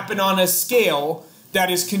can happen on a scale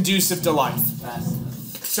that is conducive to life. Fast.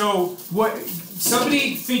 So what?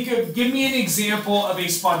 Somebody give me an example of a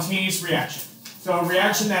spontaneous reaction. So a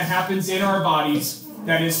reaction that happens in our bodies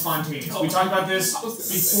that is spontaneous. We talked about this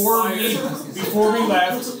before we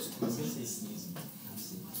left.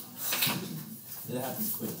 It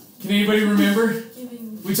happens quick. Can anybody remember?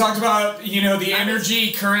 We talked about, the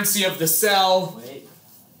energy currency of the cell, Wait.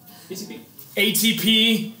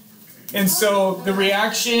 ATP, and so the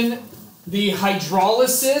reaction, the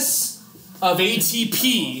hydrolysis of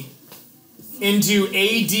ATP into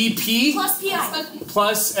ADP Plus PI.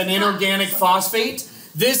 plus an inorganic phosphate.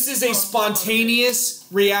 This is a spontaneous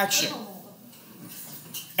reaction.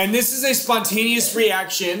 And this is a spontaneous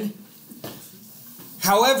reaction.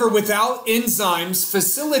 However, without enzymes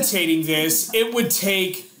facilitating this, it would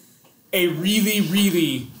take a really,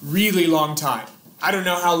 really, really long time. I don't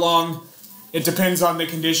know how long. It depends on the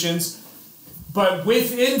conditions. But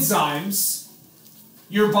with enzymes,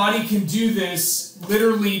 your body can do this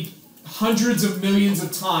literally hundreds of millions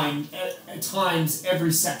of times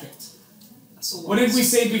every second. What did we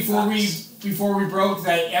say before we broke?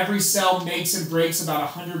 That every cell makes and breaks about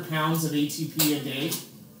 100 pounds of ATP a day?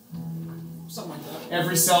 Something like that.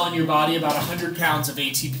 Every cell in your body, about 100 pounds of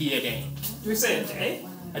ATP a day. Do we say a day?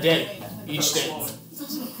 A day. Each day.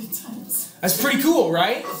 That's pretty cool,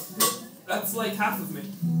 right? That's like half of me.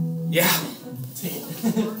 Yeah.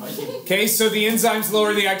 Okay, so the enzymes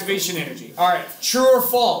lower the activation energy. Alright, true or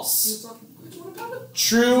false?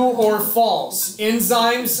 True or false?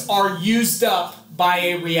 Enzymes are used up by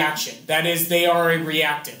a reaction. That is, they are a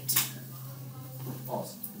reactant.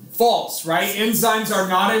 False. False, right? Enzymes are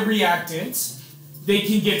not a reactant. They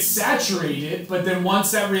can get saturated, but then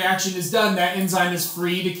once that reaction is done, that enzyme is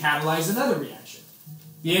free to catalyze another reaction.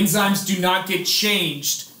 The enzymes do not get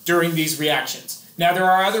changed during these reactions. Now, there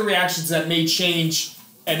are other reactions that may change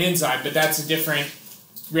an enzyme, but that's a different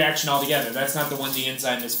reaction altogether. That's not the one the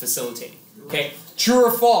enzyme is facilitating. Okay, true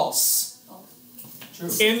or false? True.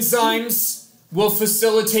 Enzymes will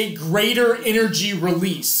facilitate greater energy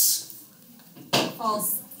release.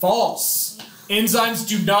 False. False. Enzymes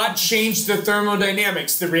do not change the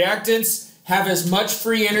thermodynamics. The reactants have as much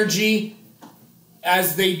free energy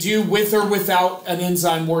as they do with or without an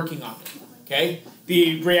enzyme working on it. Okay?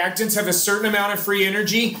 The reactants have a certain amount of free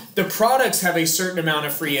energy. The products have a certain amount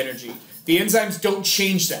of free energy. The enzymes don't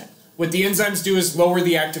change that. What the enzymes do is lower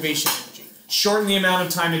the activation energy. Shorten the amount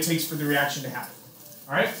of time it takes for the reaction to happen.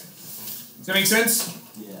 Alright? Does that make sense?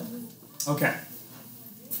 Yeah. Okay.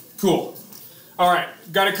 Cool. Alright,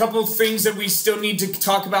 got a couple of things that we still need to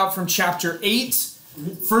talk about from chapter 8.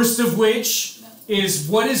 First of which is,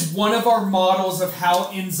 what is one of our models of how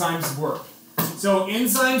enzymes work? So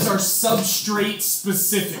enzymes are substrate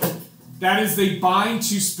specific. That is, they bind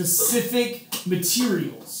to specific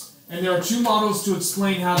materials. And there are two models to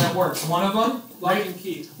explain how that works. One of them, Lock and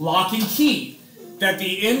key. Lock and key. That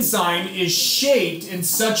the enzyme is shaped in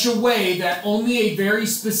such a way that only a very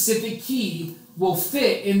specific key will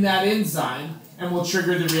fit in that enzyme and will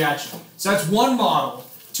trigger the reaction. So that's one model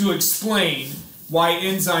to explain why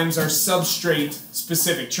enzymes are substrate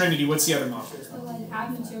specific. Trinity, what's the other model? So like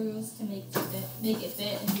add materials to make it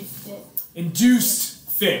fit, induce fit. Induced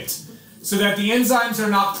fit. So that the enzymes are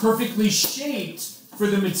not perfectly shaped for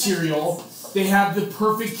the material, they have the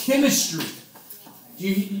perfect chemistry. Do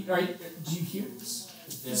you hear this?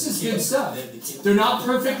 This is good stuff. They're not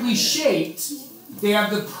perfectly shaped, they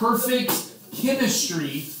have the perfect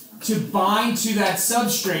chemistry to bind to that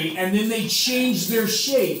substrate, and then they change their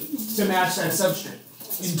shape to match that substrate.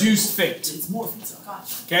 Induced fit.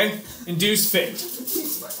 Okay? Induced fit.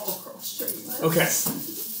 Okay.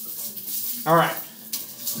 Alright.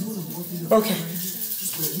 Okay.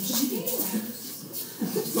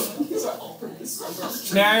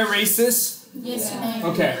 May I erase this? Yes, you may.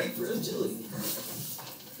 Okay.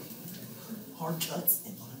 Hard cuts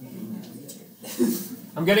and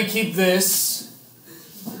I'm gonna keep this.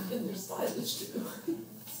 And they're stylish too.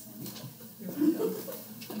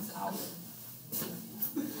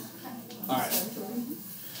 Alright.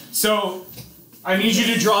 So, I need you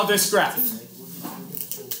to draw this graph.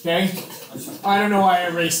 Okay? I don't know why I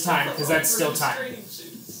erased time, because that's still time.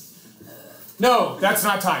 No, that's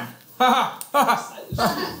not time. Haha! Haha!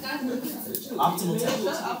 optimal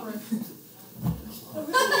tempo.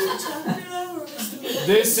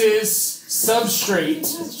 This is substrate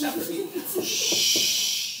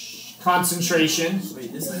concentration.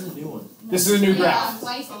 Wait, this is a new one. This is a new graph.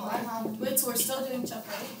 Wait, so we're still doing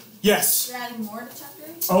chapter 8? Yes. You're adding more to chapter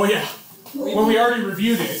 8? Oh yeah. Well, we already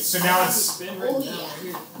reviewed it, so now it's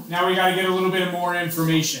now we gotta get a little bit more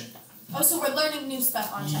information. Oh, so we're learning new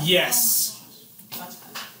stuff on chapter 8. Yes.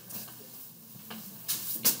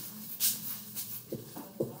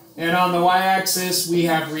 And on the y-axis, we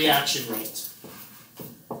have reaction rate.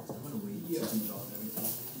 I'm gonna wait till you draw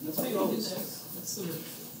everything. That's what he always does. That's the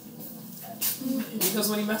because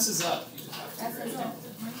when he messes up, you just have to figure it out.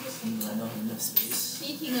 I don't have enough space.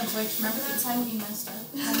 Speaking of which, remember that time when you messed up?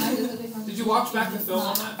 Did you watch back the film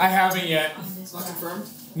on that? I haven't yet. It's not confirmed.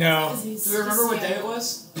 No. Do you remember what day it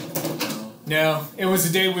was? No. It was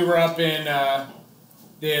the day we were up in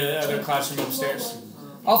the other classroom upstairs.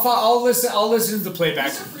 I'll listen to the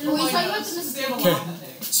playback. Well, we talked about the mistake. Okay.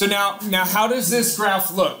 So now how does this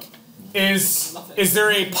graph look? Is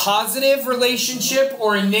there a positive relationship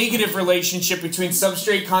or a negative relationship between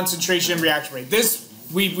substrate concentration and reaction rate? This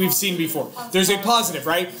we've seen before. There's a positive,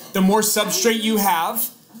 right? The more substrate you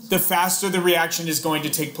have, the faster the reaction is going to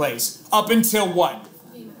take place. Up until what?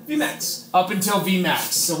 Vmax. Up until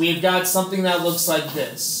Vmax. So we've got something that looks like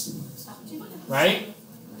this. Right?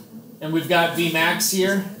 And we've got Vmax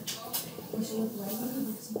here,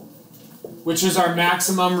 which is our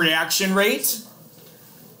maximum reaction rate.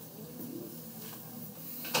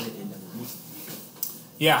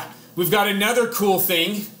 Yeah. We've got another cool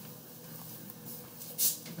thing.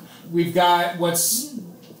 We've got what's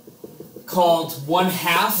called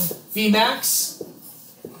 1/2 Vmax.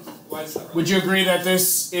 Why is that? Would you agree that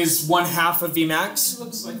this is 1/2 of Vmax? It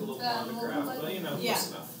looks like a little monograph, but you know, close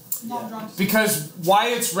enough. Because why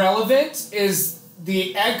it's relevant is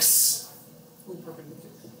the x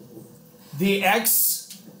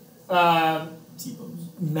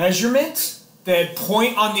measurement, the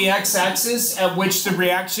point on the x-axis at which the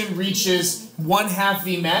reaction reaches 1/2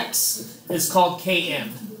 Vmax is called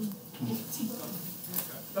Km,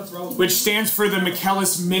 That's relevant. which stands for the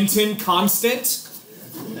Michaelis-Menten constant.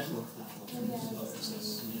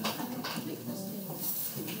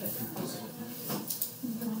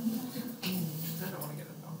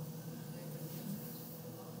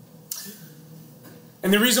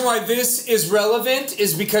 And the reason why this is relevant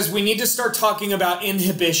is because we need to start talking about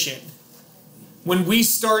inhibition. When we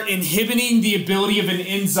start inhibiting the ability of an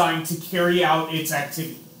enzyme to carry out its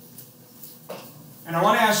activity. And I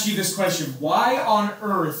want to ask you this question. Why on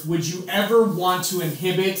earth would you ever want to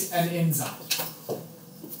inhibit an enzyme?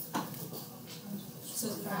 So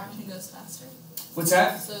the reaction goes faster. What's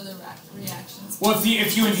that? So the reactions. Well,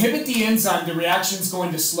 if you inhibit the enzyme, the reaction's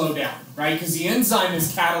going to slow down, right? Because the enzyme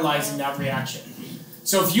is catalyzing that reaction.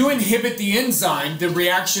 So if you inhibit the enzyme, the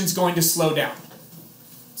reaction's going to slow down.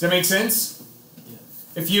 Does that make sense?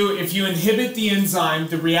 If you inhibit the enzyme,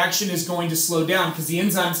 the reaction is going to slow down because the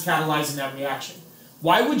enzyme's catalyzing that reaction.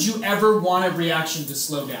 Why would you ever want a reaction to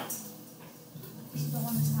slow down? You don't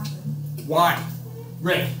want it to happen. Why?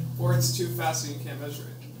 Ray. Or it's too fast and you can't measure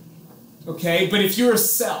it. Okay, but if you're a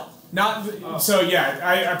cell, so yeah,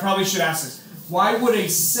 I probably should ask this. Why would a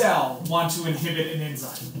cell want to inhibit an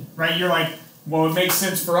enzyme? Right? You're like, well, it makes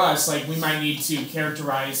sense for us. Like we might need to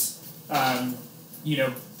characterize,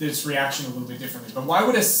 this reaction a little bit differently. But why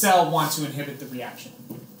would a cell want to inhibit the reaction?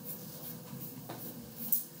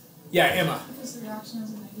 Yeah, Emma. Because the reaction has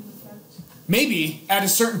a negative effect. Maybe at a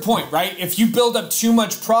certain point, right? If you build up too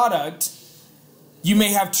much product, you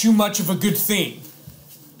may have too much of a good thing,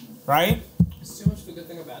 right? Is too much of a good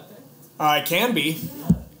thing a bad thing? It can be.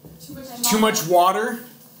 Too Too much water.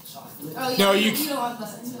 Oh, yeah, No, you don't want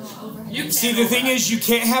that to overhead. See, the thing is, you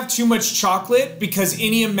can't have too much chocolate because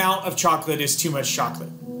any amount of chocolate is too much chocolate,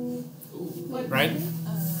 right?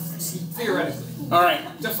 Theoretically. All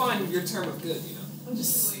right. Define your term of good, you know. I'm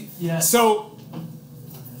just sleep. Yeah. So,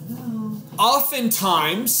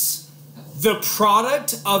 oftentimes, the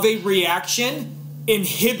product of a reaction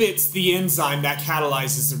inhibits the enzyme that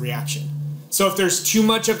catalyzes the reaction. So if there's too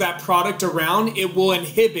much of that product around, it will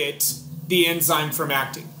inhibit the enzyme from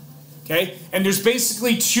acting. Okay? And there's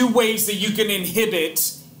basically two ways that you can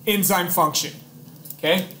inhibit enzyme function.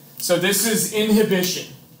 Okay? So this is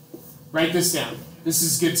inhibition. Write this down. This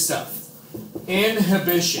is good stuff.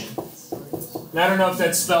 Inhibition. And I don't know if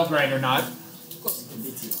that's spelled right or not.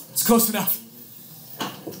 It's close enough.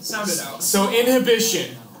 Sound it out. So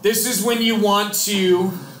inhibition. This is when you want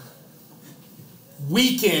to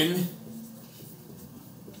weaken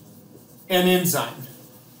an enzyme.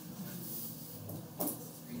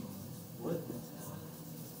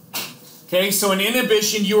 Okay, so in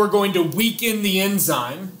inhibition, you are going to weaken the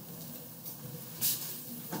enzyme,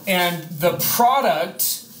 and the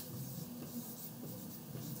product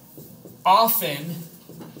often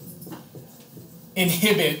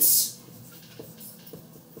inhibits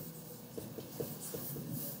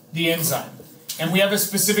the enzyme. And we have a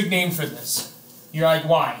specific name for this. You're like,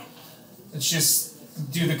 why? Let's just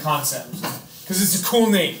do the concept. Because it's a cool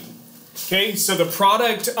name. Okay, so the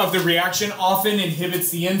product of the reaction often inhibits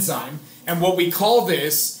the enzyme, and what we call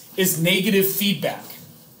this is negative feedback.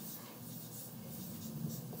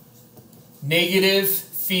 Negative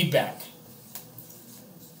feedback.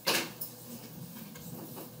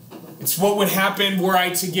 It's what would happen were I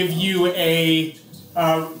to give you a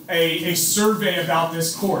survey about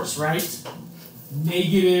this course, right?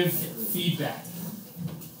 Negative feedback.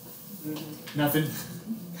 Nothing?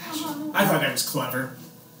 I thought that was clever.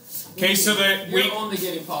 Okay, so that You're only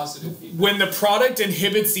getting positive feedback. when the product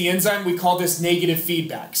inhibits the enzyme, we call this negative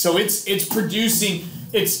feedback. So it's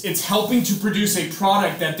helping to produce a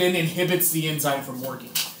product that then inhibits the enzyme from working.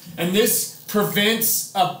 And this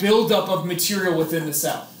prevents a buildup of material within the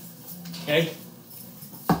cell. Okay?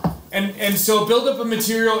 And so buildup of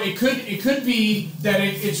material, it could be that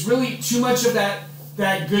it's really too much of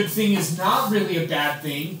that good thing is not really a bad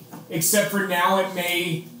thing, except for now it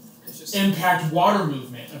may impact water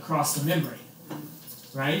movement across the membrane,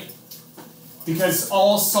 right? Because the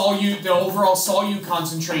overall solute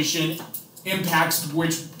concentration impacts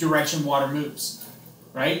which direction water moves,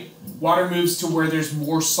 right? Water moves to where there's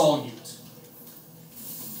more solute.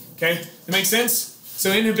 Okay, that makes sense?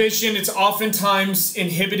 So inhibition, it's oftentimes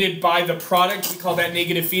inhibited by the product. We call that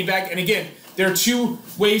negative feedback. And again, there are two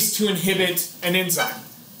ways to inhibit an enzyme.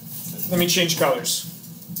 Let me change colors.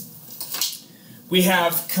 We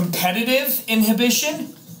have competitive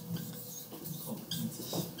inhibition.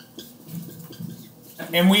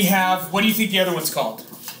 And we have, what do you think the other one's called?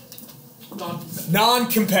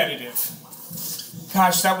 Non-competitive.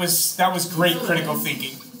 Gosh, that was great critical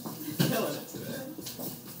thinking. Killing it today.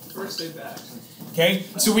 First day back. Okay,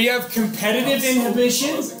 so we have competitive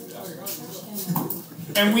inhibition,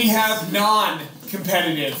 and we have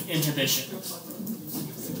non-competitive inhibition.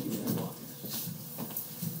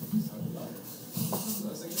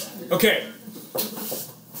 Okay.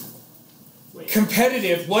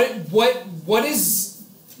 Competitive, what is,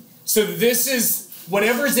 so this is,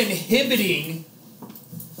 whatever's inhibiting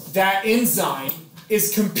that enzyme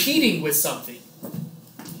is competing with something.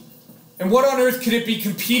 And what on earth could it be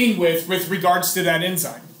competing with regards to that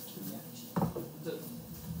enzyme? The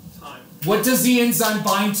time. What does the enzyme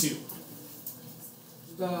bind to?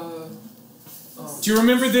 Do you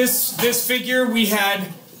remember this figure? We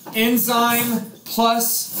had enzyme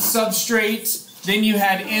plus substrate, then you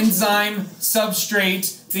had enzyme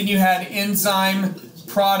substrate, then you had enzyme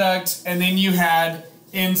product, and then you had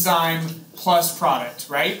enzyme plus product,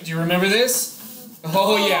 right? Do you remember this?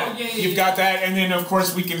 Oh yeah, you've got that, and then of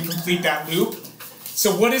course we can complete that loop.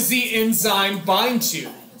 So what does the enzyme bind to?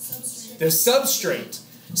 The substrate.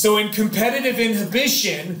 So in competitive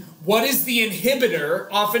inhibition, what is the inhibitor,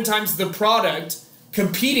 oftentimes the product,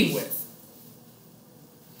 competing with?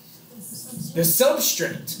 The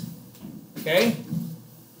substrate. Okay?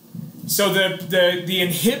 So the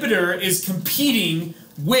inhibitor is competing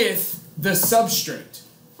with the substrate.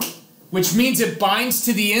 which means it binds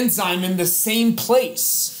to the enzyme in the same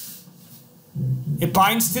place. It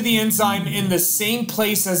binds to the enzyme in the same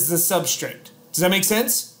place as the substrate. Does that make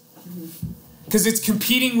sense? Because it's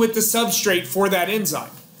competing with the substrate for that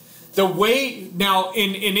enzyme. The way now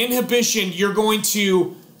in inhibition, you're going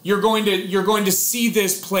to see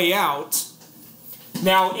this play out.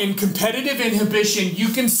 Now in competitive inhibition, you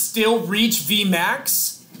can still reach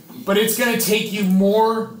Vmax, but it's going to take you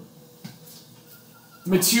more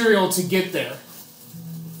material to get there.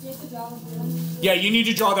 Yeah, you need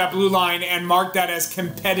to draw that blue line and mark that as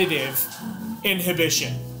competitive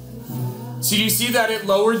inhibition. So do you see that it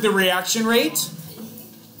lowered the reaction rate?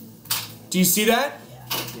 Do you see that?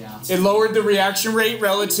 Yeah. It lowered the reaction rate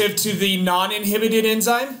relative to the non-inhibited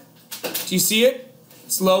enzyme. Do you see it?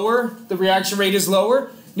 It's lower. The reaction rate is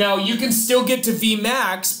lower. Now you can still get to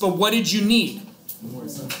Vmax, but what did you need?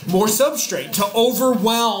 More substrate to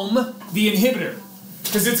overwhelm the inhibitor.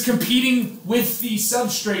 Because it's competing with the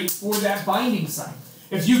substrate for that binding site.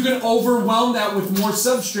 If you can overwhelm that with more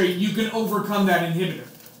substrate, you can overcome that inhibitor.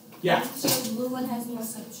 Yeah? So the blue one has more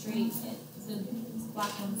substrate, the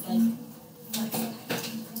black one's like...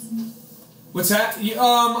 What's that?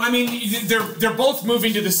 I mean, they're both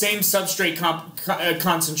moving to the same substrate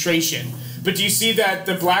concentration. But do you see that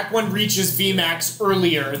the black one reaches Vmax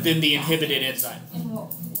earlier than the inhibited enzyme?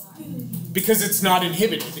 Because it's not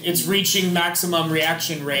inhibited. It's reaching maximum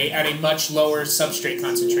reaction rate at a much lower substrate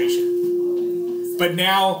concentration. But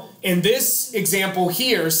now, in this example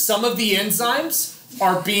here, some of the enzymes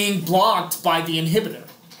are being blocked by the inhibitor.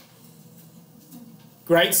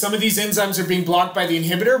 Right? Some of these enzymes are being blocked by the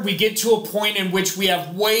inhibitor. We get to a point in which we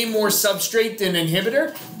have way more substrate than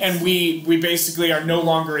inhibitor, and we basically are no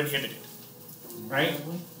longer inhibited. Right?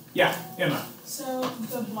 Yeah, Emma. So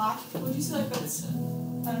the black, would you say like that's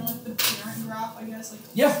kind of like the parent graph, I guess? Like.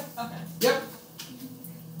 Yeah. Okay. Yep.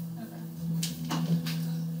 Okay.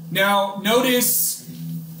 Now, notice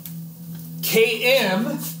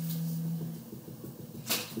Km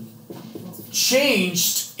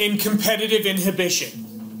changed in competitive inhibition.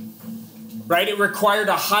 Right? It required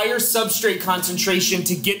a higher substrate concentration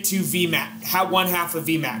to get to Vmax, 1/2 of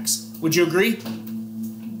Vmax. Would you agree?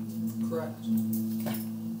 Correct. Okay.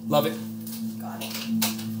 Love it. Got it.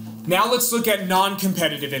 Now let's look at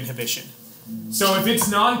non-competitive inhibition. So if it's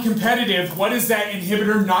non-competitive, what is that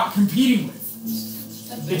inhibitor not competing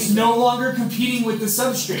with? It's no longer competing with the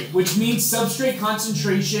substrate, which means substrate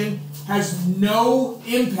concentration has no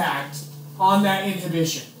impact on that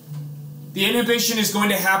inhibition. The inhibition is going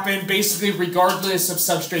to happen basically regardless of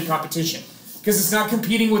substrate competition, because it's not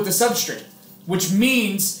competing with the substrate, which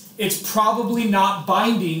means it's probably not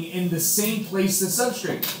binding in the same place the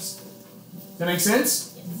substrate is. Does that make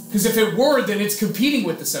sense? Because if it were, then it's competing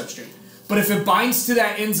with the substrate. But if it binds to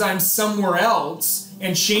that enzyme somewhere else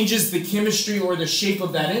and changes the chemistry or the shape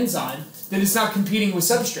of that enzyme, then it's not competing with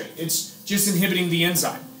substrate. It's just inhibiting the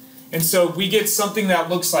enzyme. And so we get something that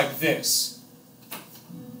looks like this.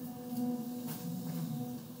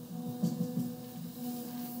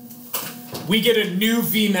 We get a new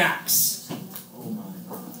Vmax.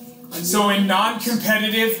 So in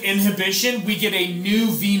non-competitive inhibition, we get a new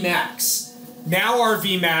Vmax. Now our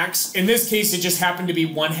Vmax, in this case it just happened to be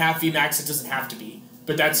 1/2 Vmax, it doesn't have to be,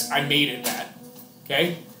 but I made it that,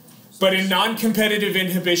 okay? But in non-competitive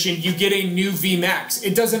inhibition, you get a new Vmax.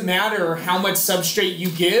 It doesn't matter how much substrate you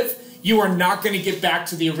give, you are not going to get back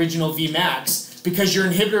to the original Vmax because your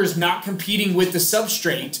inhibitor is not competing with the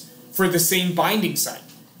substrate for the same binding site.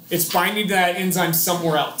 It's binding to that enzyme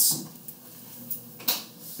somewhere else.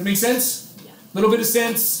 That make sense? Yeah. Little bit of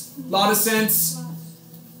sense, a lot of sense.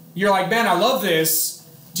 You're like, man, I love this.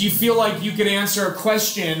 Do you feel like you could answer a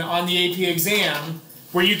question on the AP exam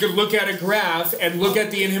where you could look at a graph and look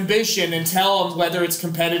at the inhibition and tell them whether it's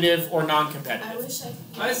competitive or non-competitive? I wish I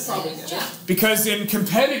could. I'd probably get it. Because in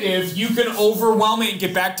competitive, you can overwhelm it and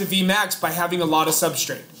get back to Vmax by having a lot of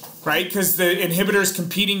substrate, right? Because the inhibitor is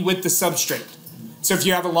competing with the substrate. So if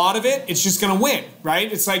you have a lot of it, it's just going to win,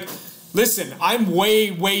 right? It's like, listen, I'm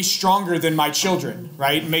way, way stronger than my children,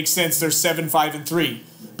 right? It makes sense. They're 7, 5, and 3.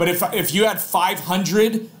 But if you had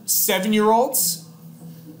 500 7-year-olds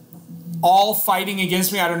all fighting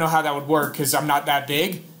against me, I don't know how that would work because I'm not that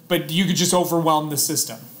big, but you could just overwhelm the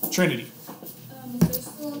system. Trinity. There's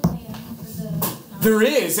still a plan for the... There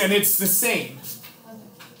is, and it's the same.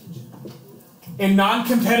 In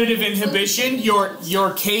non-competitive inhibition, your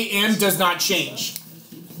Km does not change.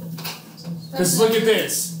 Because look at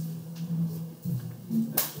this.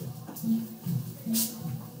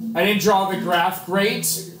 I didn't draw the graph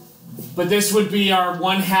great, but this would be our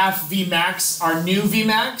 1/2 Vmax, our new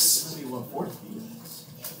Vmax.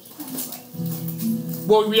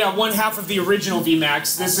 well, yeah, 1/2 of the original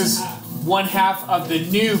Vmax. This is 1/2 of the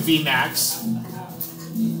new Vmax.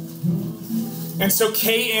 And so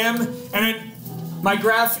Km, and my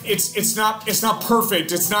graph, it's not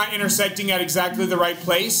perfect. It's not intersecting at exactly the right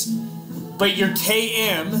place. But your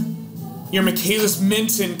Km, your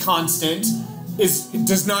Michaelis-Menten constant,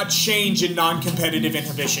 does not change in non-competitive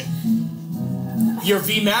inhibition. Your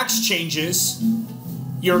Vmax changes.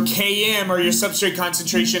 Your Km, or your substrate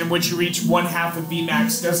concentration in which you reach 1/2 of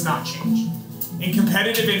Vmax, does not change. In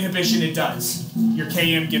competitive inhibition, it does. Your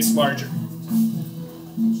Km gets larger.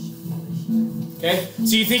 Okay?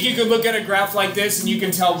 So you think you could look at a graph like this and you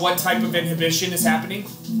can tell what type of inhibition is happening?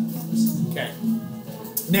 Okay.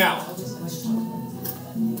 Now,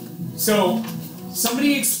 so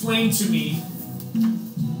somebody explain to me,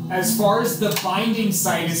 as far as the binding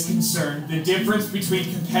site is concerned, the difference between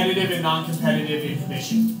competitive and non-competitive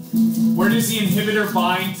inhibition. Where does the inhibitor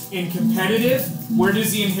bind in competitive? Where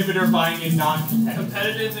does the inhibitor bind in non-competitive?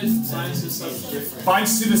 Competitive binds to substrate.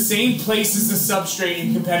 Binds to the same place as the substrate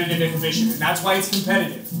in competitive inhibition, and that's why it's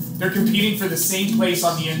competitive. They're competing for the same place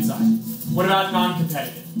on the enzyme. What about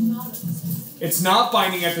non-competitive? It's not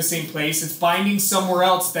binding at the same place, it's binding somewhere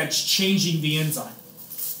else that's changing the enzyme.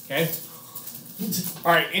 Okay?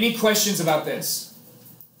 Alright, any questions about this?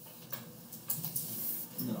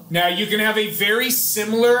 No. Now you can have a very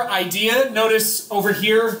similar idea. Notice over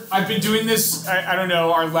here, I've been doing this, I don't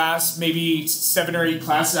know, our last maybe 7 or 8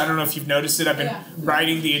 classes. I don't know if you've noticed it. I've been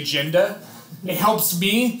writing the agenda. It helps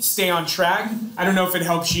me stay on track. I don't know if it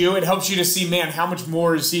helps you. It helps you to see, man, how much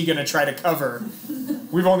more is he going to try to cover?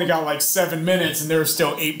 We've only got like 7 minutes and there are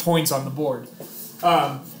still 8 points on the board.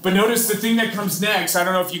 But notice the thing that comes next, I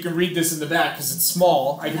don't know if you can read this in the back because it's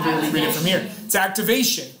small. I can barely read it from here. It's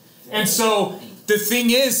activation. And so the thing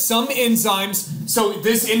is, some enzymes, so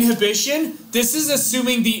this inhibition, this is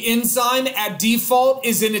assuming the enzyme at default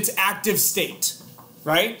is in its active state,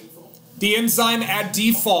 right? The enzyme at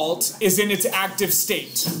default is in its active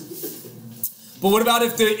state. But what about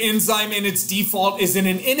if the enzyme in its default is in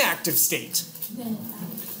an inactive state?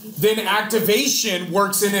 Then activation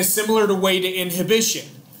works in a similar way to inhibition.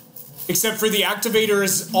 Except for the activator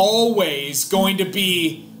is always going to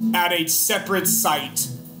be at a separate site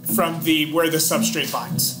from where the substrate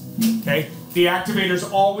binds. Okay? The activator is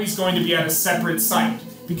always going to be at a separate site.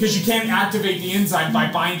 Because you can't activate the enzyme by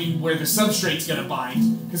binding where the substrate's going to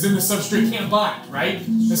bind. Because then the substrate can't bind, right?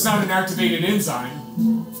 It's not an activated enzyme.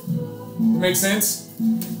 Make sense?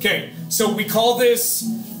 Okay, so we call this,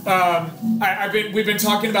 we've been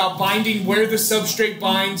talking about binding where the substrate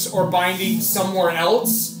binds or binding somewhere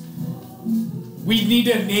else. We need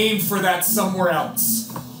a name for that somewhere else,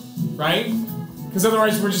 right? Because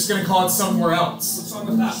otherwise we're just going to call it somewhere else. What's wrong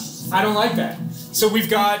with that? I don't like that. So we've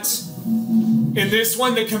got, in this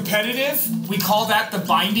one, the competitive, we call that the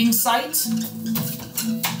binding site.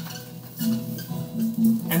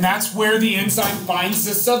 And that's where the enzyme binds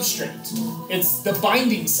the substrate. It's the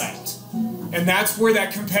binding site. And that's where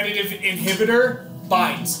that competitive inhibitor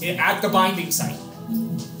binds, at the binding site.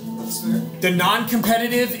 The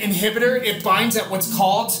non-competitive inhibitor, it binds at what's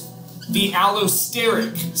called the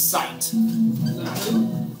allosteric site.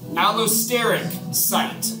 Allosteric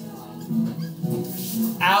site.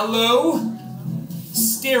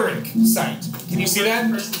 Allosteric site. Can you see that?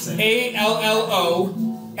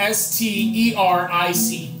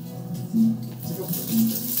 A-L-L-O-S-T-E-R-I-C.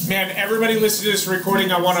 Man, everybody listen to this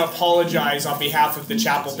recording. I want to apologize on behalf of the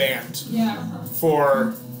chapel band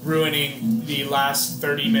for ruining the last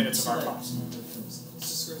 30 minutes of our class.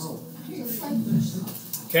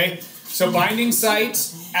 Okay, so binding site,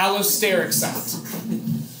 allosteric site.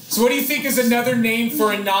 So what do you think is another name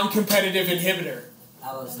for a non-competitive inhibitor?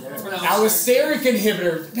 Allosteric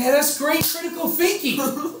inhibitor. Man, that's great critical thinking.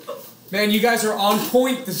 Man, you guys are on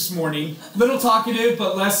point this morning. Little talkative,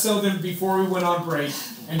 but less so than before we went on break.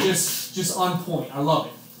 And just on point. I love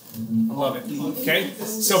it. I love it. Okay?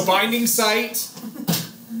 So binding site,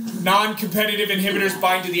 non-competitive inhibitors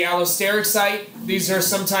bind to the allosteric site. These are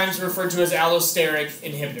sometimes referred to as allosteric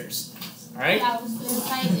inhibitors. Alright? The allosteric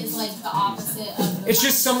site is like the opposite of the It's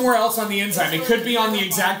just somewhere else on the enzyme. It could be on the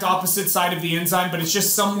exact opposite side of the enzyme, but it's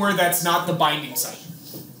just somewhere that's not the binding site.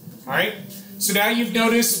 Alright? So now you've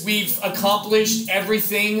noticed we've accomplished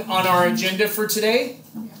everything on our agenda for today?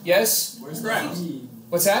 Yes? Where's Correct.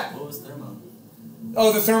 What's that? What was thermo?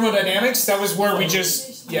 Oh, the thermodynamics? That was where we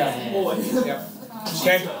just, yeah.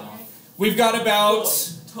 Okay. We've got about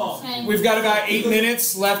 8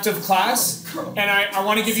 minutes left of class, and I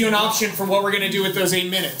want to give you an option for what we're going to do with those 8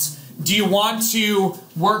 minutes. Do you want to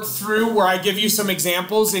work through where I give you some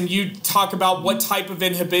examples and you talk about what type of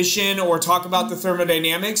inhibition or talk about the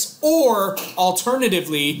thermodynamics? Or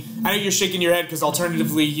alternatively, I know you're shaking your head because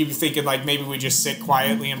alternatively you're thinking like maybe we just sit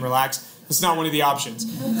quietly and relax. It's not one of the options.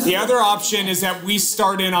 The other option is that we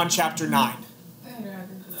start in on chapter 9.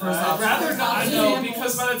 Rather not, no,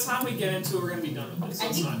 because by the time we get into it, we're going to be done with it, so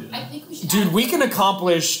let's not do I that. think we should. Dude, we can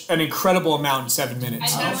accomplish an incredible amount in 7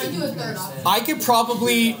 minutes. I want to do a third option. I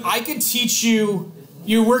could teach you,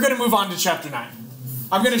 we're going to move on to chapter 9.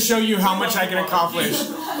 I'm going to show you how much I can accomplish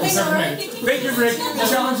in 7 minutes. Thank you, Rick.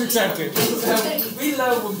 Challenge accepted. We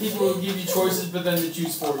love when people give you choices, but then they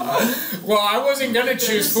choose for you. Well, I wasn't going to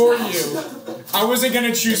choose for you. I wasn't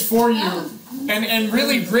going to choose for you. And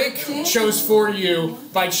really, Rick chose for you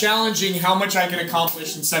by challenging how much I can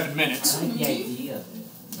accomplish in 7 minutes. Good idea.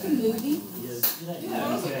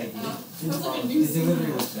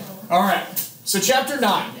 All right. So chapter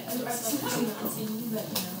 9.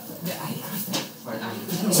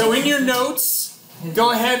 So in your notes,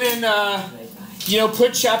 go ahead and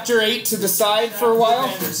put chapter 8 to the side for a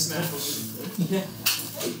while.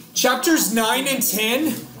 Chapters 9 and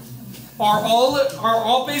 10 are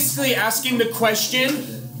all basically asking the question,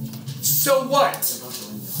 so what?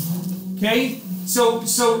 Okay? So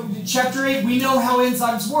chapter 8, we know how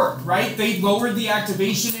enzymes work, right? They lower the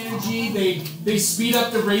activation energy, they speed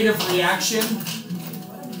up the rate of reaction.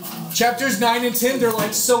 Chapters 9 and 10, they're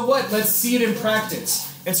like, so what? Let's see it in practice.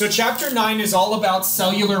 And so chapter 9 is all about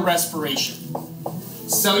cellular respiration.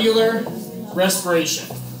 Cellular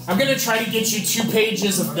respiration. I'm going to try to get you 2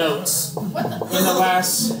 pages of notes in the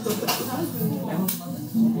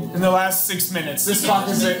last 6 minutes. This talk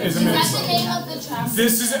is a minute. Is that the name of the chapter?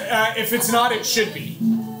 This is, if it's not, it should be.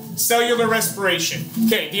 Cellular respiration.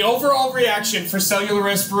 Okay, the overall reaction for cellular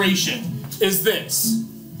respiration is this.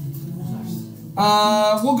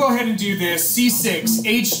 We'll go ahead and do this.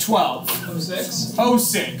 C6H12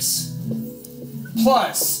 O6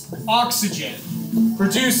 plus oxygen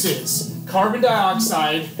produces carbon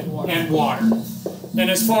dioxide and water. And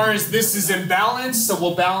as far as this is imbalanced, so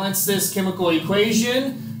we'll balance this chemical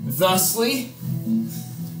equation thusly.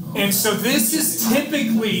 And so this is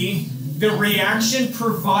typically the reaction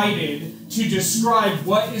provided to describe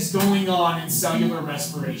what is going on in cellular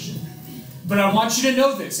respiration. But I want you to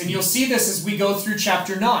know this, and you'll see this as we go through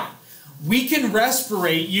chapter 9. We can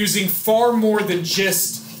respirate using far more than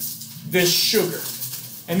just this sugar.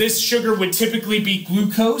 And this sugar would typically be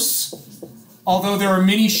glucose, although there are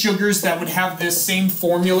many sugars that would have this same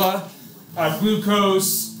formula.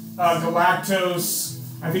 Glucose, galactose,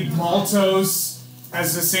 I think maltose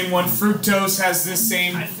has the same one. Fructose has this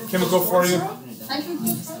same chemical formula.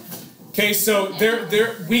 Okay, so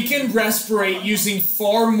we can respirate using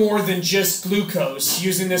far more than just glucose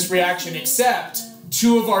using this reaction, except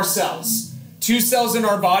 2 of our cells. 2 cells in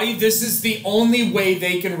our body, this is the only way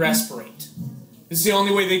they can respirate. This is the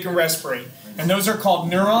only way they can respirate. And those are called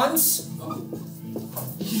neurons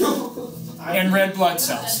and red blood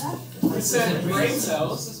cells. I said brain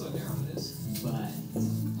cells, that's what neuron is.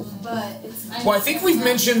 But it's Well, I think we've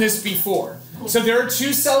mentioned this before. So there are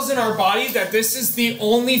 2 cells in our body that this is the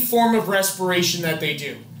only form of respiration that they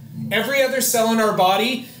do. Every other cell in our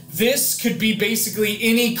body, this could be basically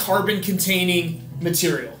any carbon-containing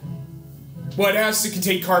material. Well, it has to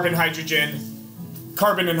contain carbon and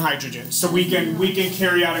hydrogen, so we can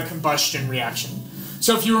carry out a combustion reaction.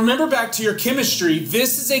 So if you remember back to your chemistry,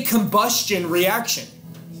 this is a combustion reaction.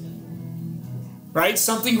 Right?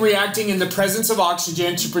 Something reacting in the presence of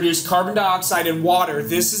oxygen to produce carbon dioxide and water.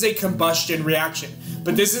 This is a combustion reaction.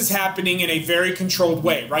 But this is happening in a very controlled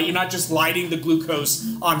way, right? You're not just lighting the glucose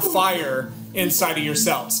on fire inside of your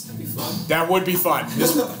cells. That'd be fun. That would be fun.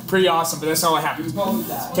 It's pretty awesome, but that's not what happens.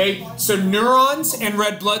 Okay, so neurons and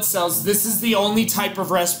red blood cells, this is the only type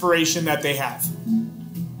of respiration that they have.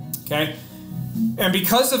 Okay? And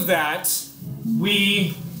because of that,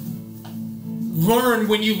 when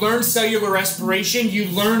you learn cellular respiration, you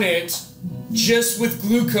learn it just with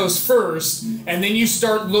glucose first, and then you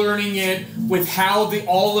start learning it with how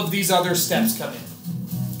all of these other steps come in.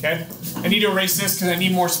 Okay? I need to erase this because I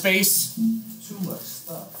need more space. Too much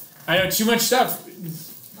stuff. I know, too much stuff.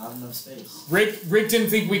 Not enough space. Rick didn't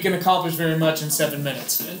think we can accomplish very much in 7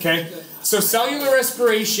 minutes. Okay? So cellular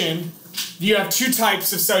respiration, you have 2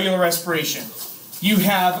 types of cellular respiration. You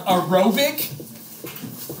have aerobic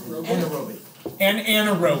and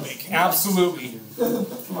anaerobic. Absolutely.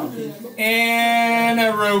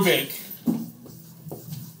 Anaerobic.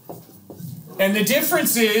 And the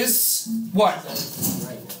difference is what?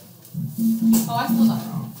 Oh, I spelled that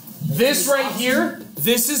wrong. This right here,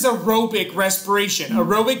 this is aerobic respiration.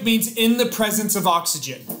 Aerobic means in the presence of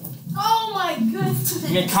oxygen. Oh, my goodness.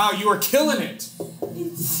 Yeah, Kyle, you are killing it.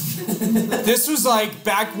 This was like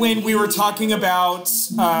back when we were talking about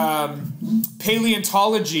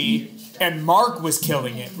paleontology and Mark was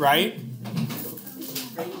killing it, right?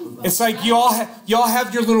 It's like y'all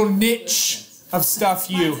have your little niche of stuff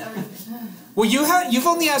Well, you've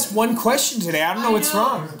only asked one question today. I don't know what's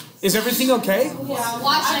wrong. Is everything okay? Yeah.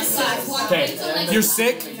 Watch this. Okay. You're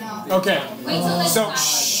sick? Okay. So,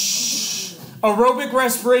 aerobic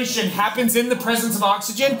respiration happens in the presence of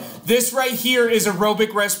oxygen. This right here is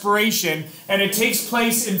aerobic respiration, and it takes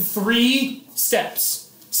place in 3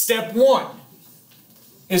 steps. Step 1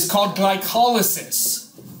 is called glycolysis.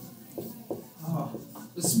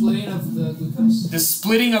 The splitting of the glucose? The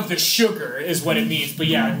splitting of the sugar is what it means, but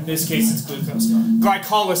yeah, in this case it's glucose.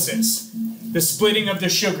 Glycolysis, the splitting of the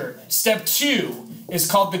sugar. Step 2 is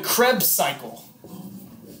called the Krebs cycle.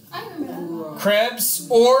 I remember. Krebs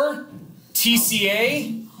or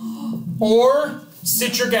TCA or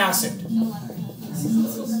citric acid.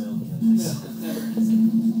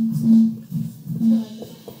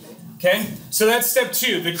 Okay, so that's step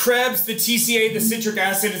 2. The Krebs, the TCA, the citric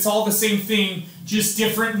acid, it's all the same thing, just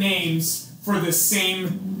different names for the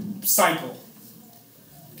same cycle.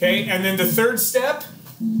 Okay, and then the 3rd step,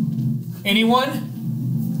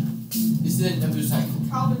 anyone? Is it a cycle?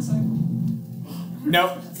 Calvin cycle.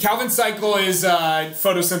 No, Calvin cycle is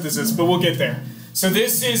photosynthesis, but we'll get there. So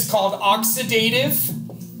this is called oxidative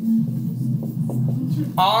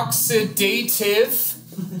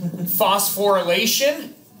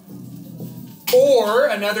phosphorylation, or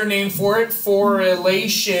another name for it,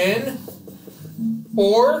 phorylation,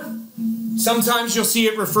 or sometimes you'll see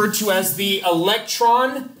it referred to as the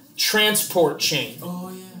electron transport chain. Oh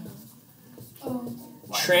yeah. Oh.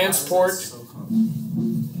 Transport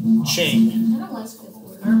chain. I don't like this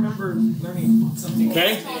word. I remember learning something.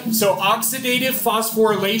 Okay, so oxidative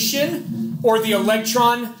phosphorylation or the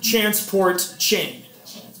electron transport chain.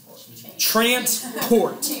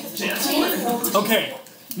 Transport. Okay,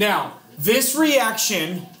 now this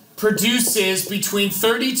reaction produces between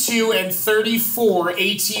 32 and 34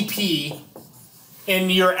 ATP in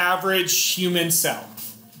your average human cell.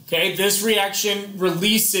 Okay, this reaction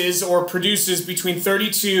releases or produces between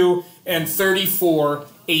 32 and 34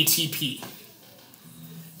 ATP.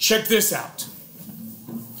 Check this out.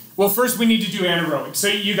 Well, first we need to do anaerobic. So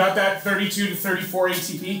you got that 32 to 34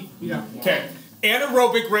 ATP? Yeah. Okay.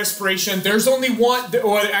 Anaerobic respiration, there's only one,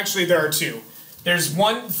 well, actually there are 2. There's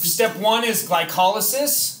one, step 1 is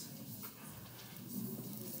glycolysis.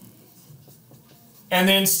 And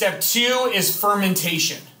then step 2 is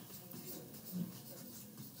fermentation.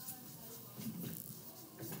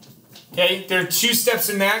 Okay, there are 2 steps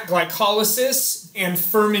in that, glycolysis and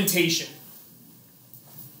fermentation.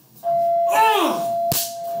 Oh!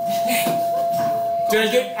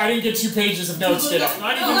 I didn't get 2 pages of notes, did I?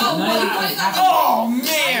 Oh,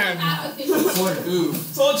 man! Ooh.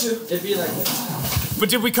 Told you. It'd be like. But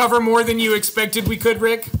did we cover more than you expected we could,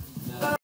 Rick?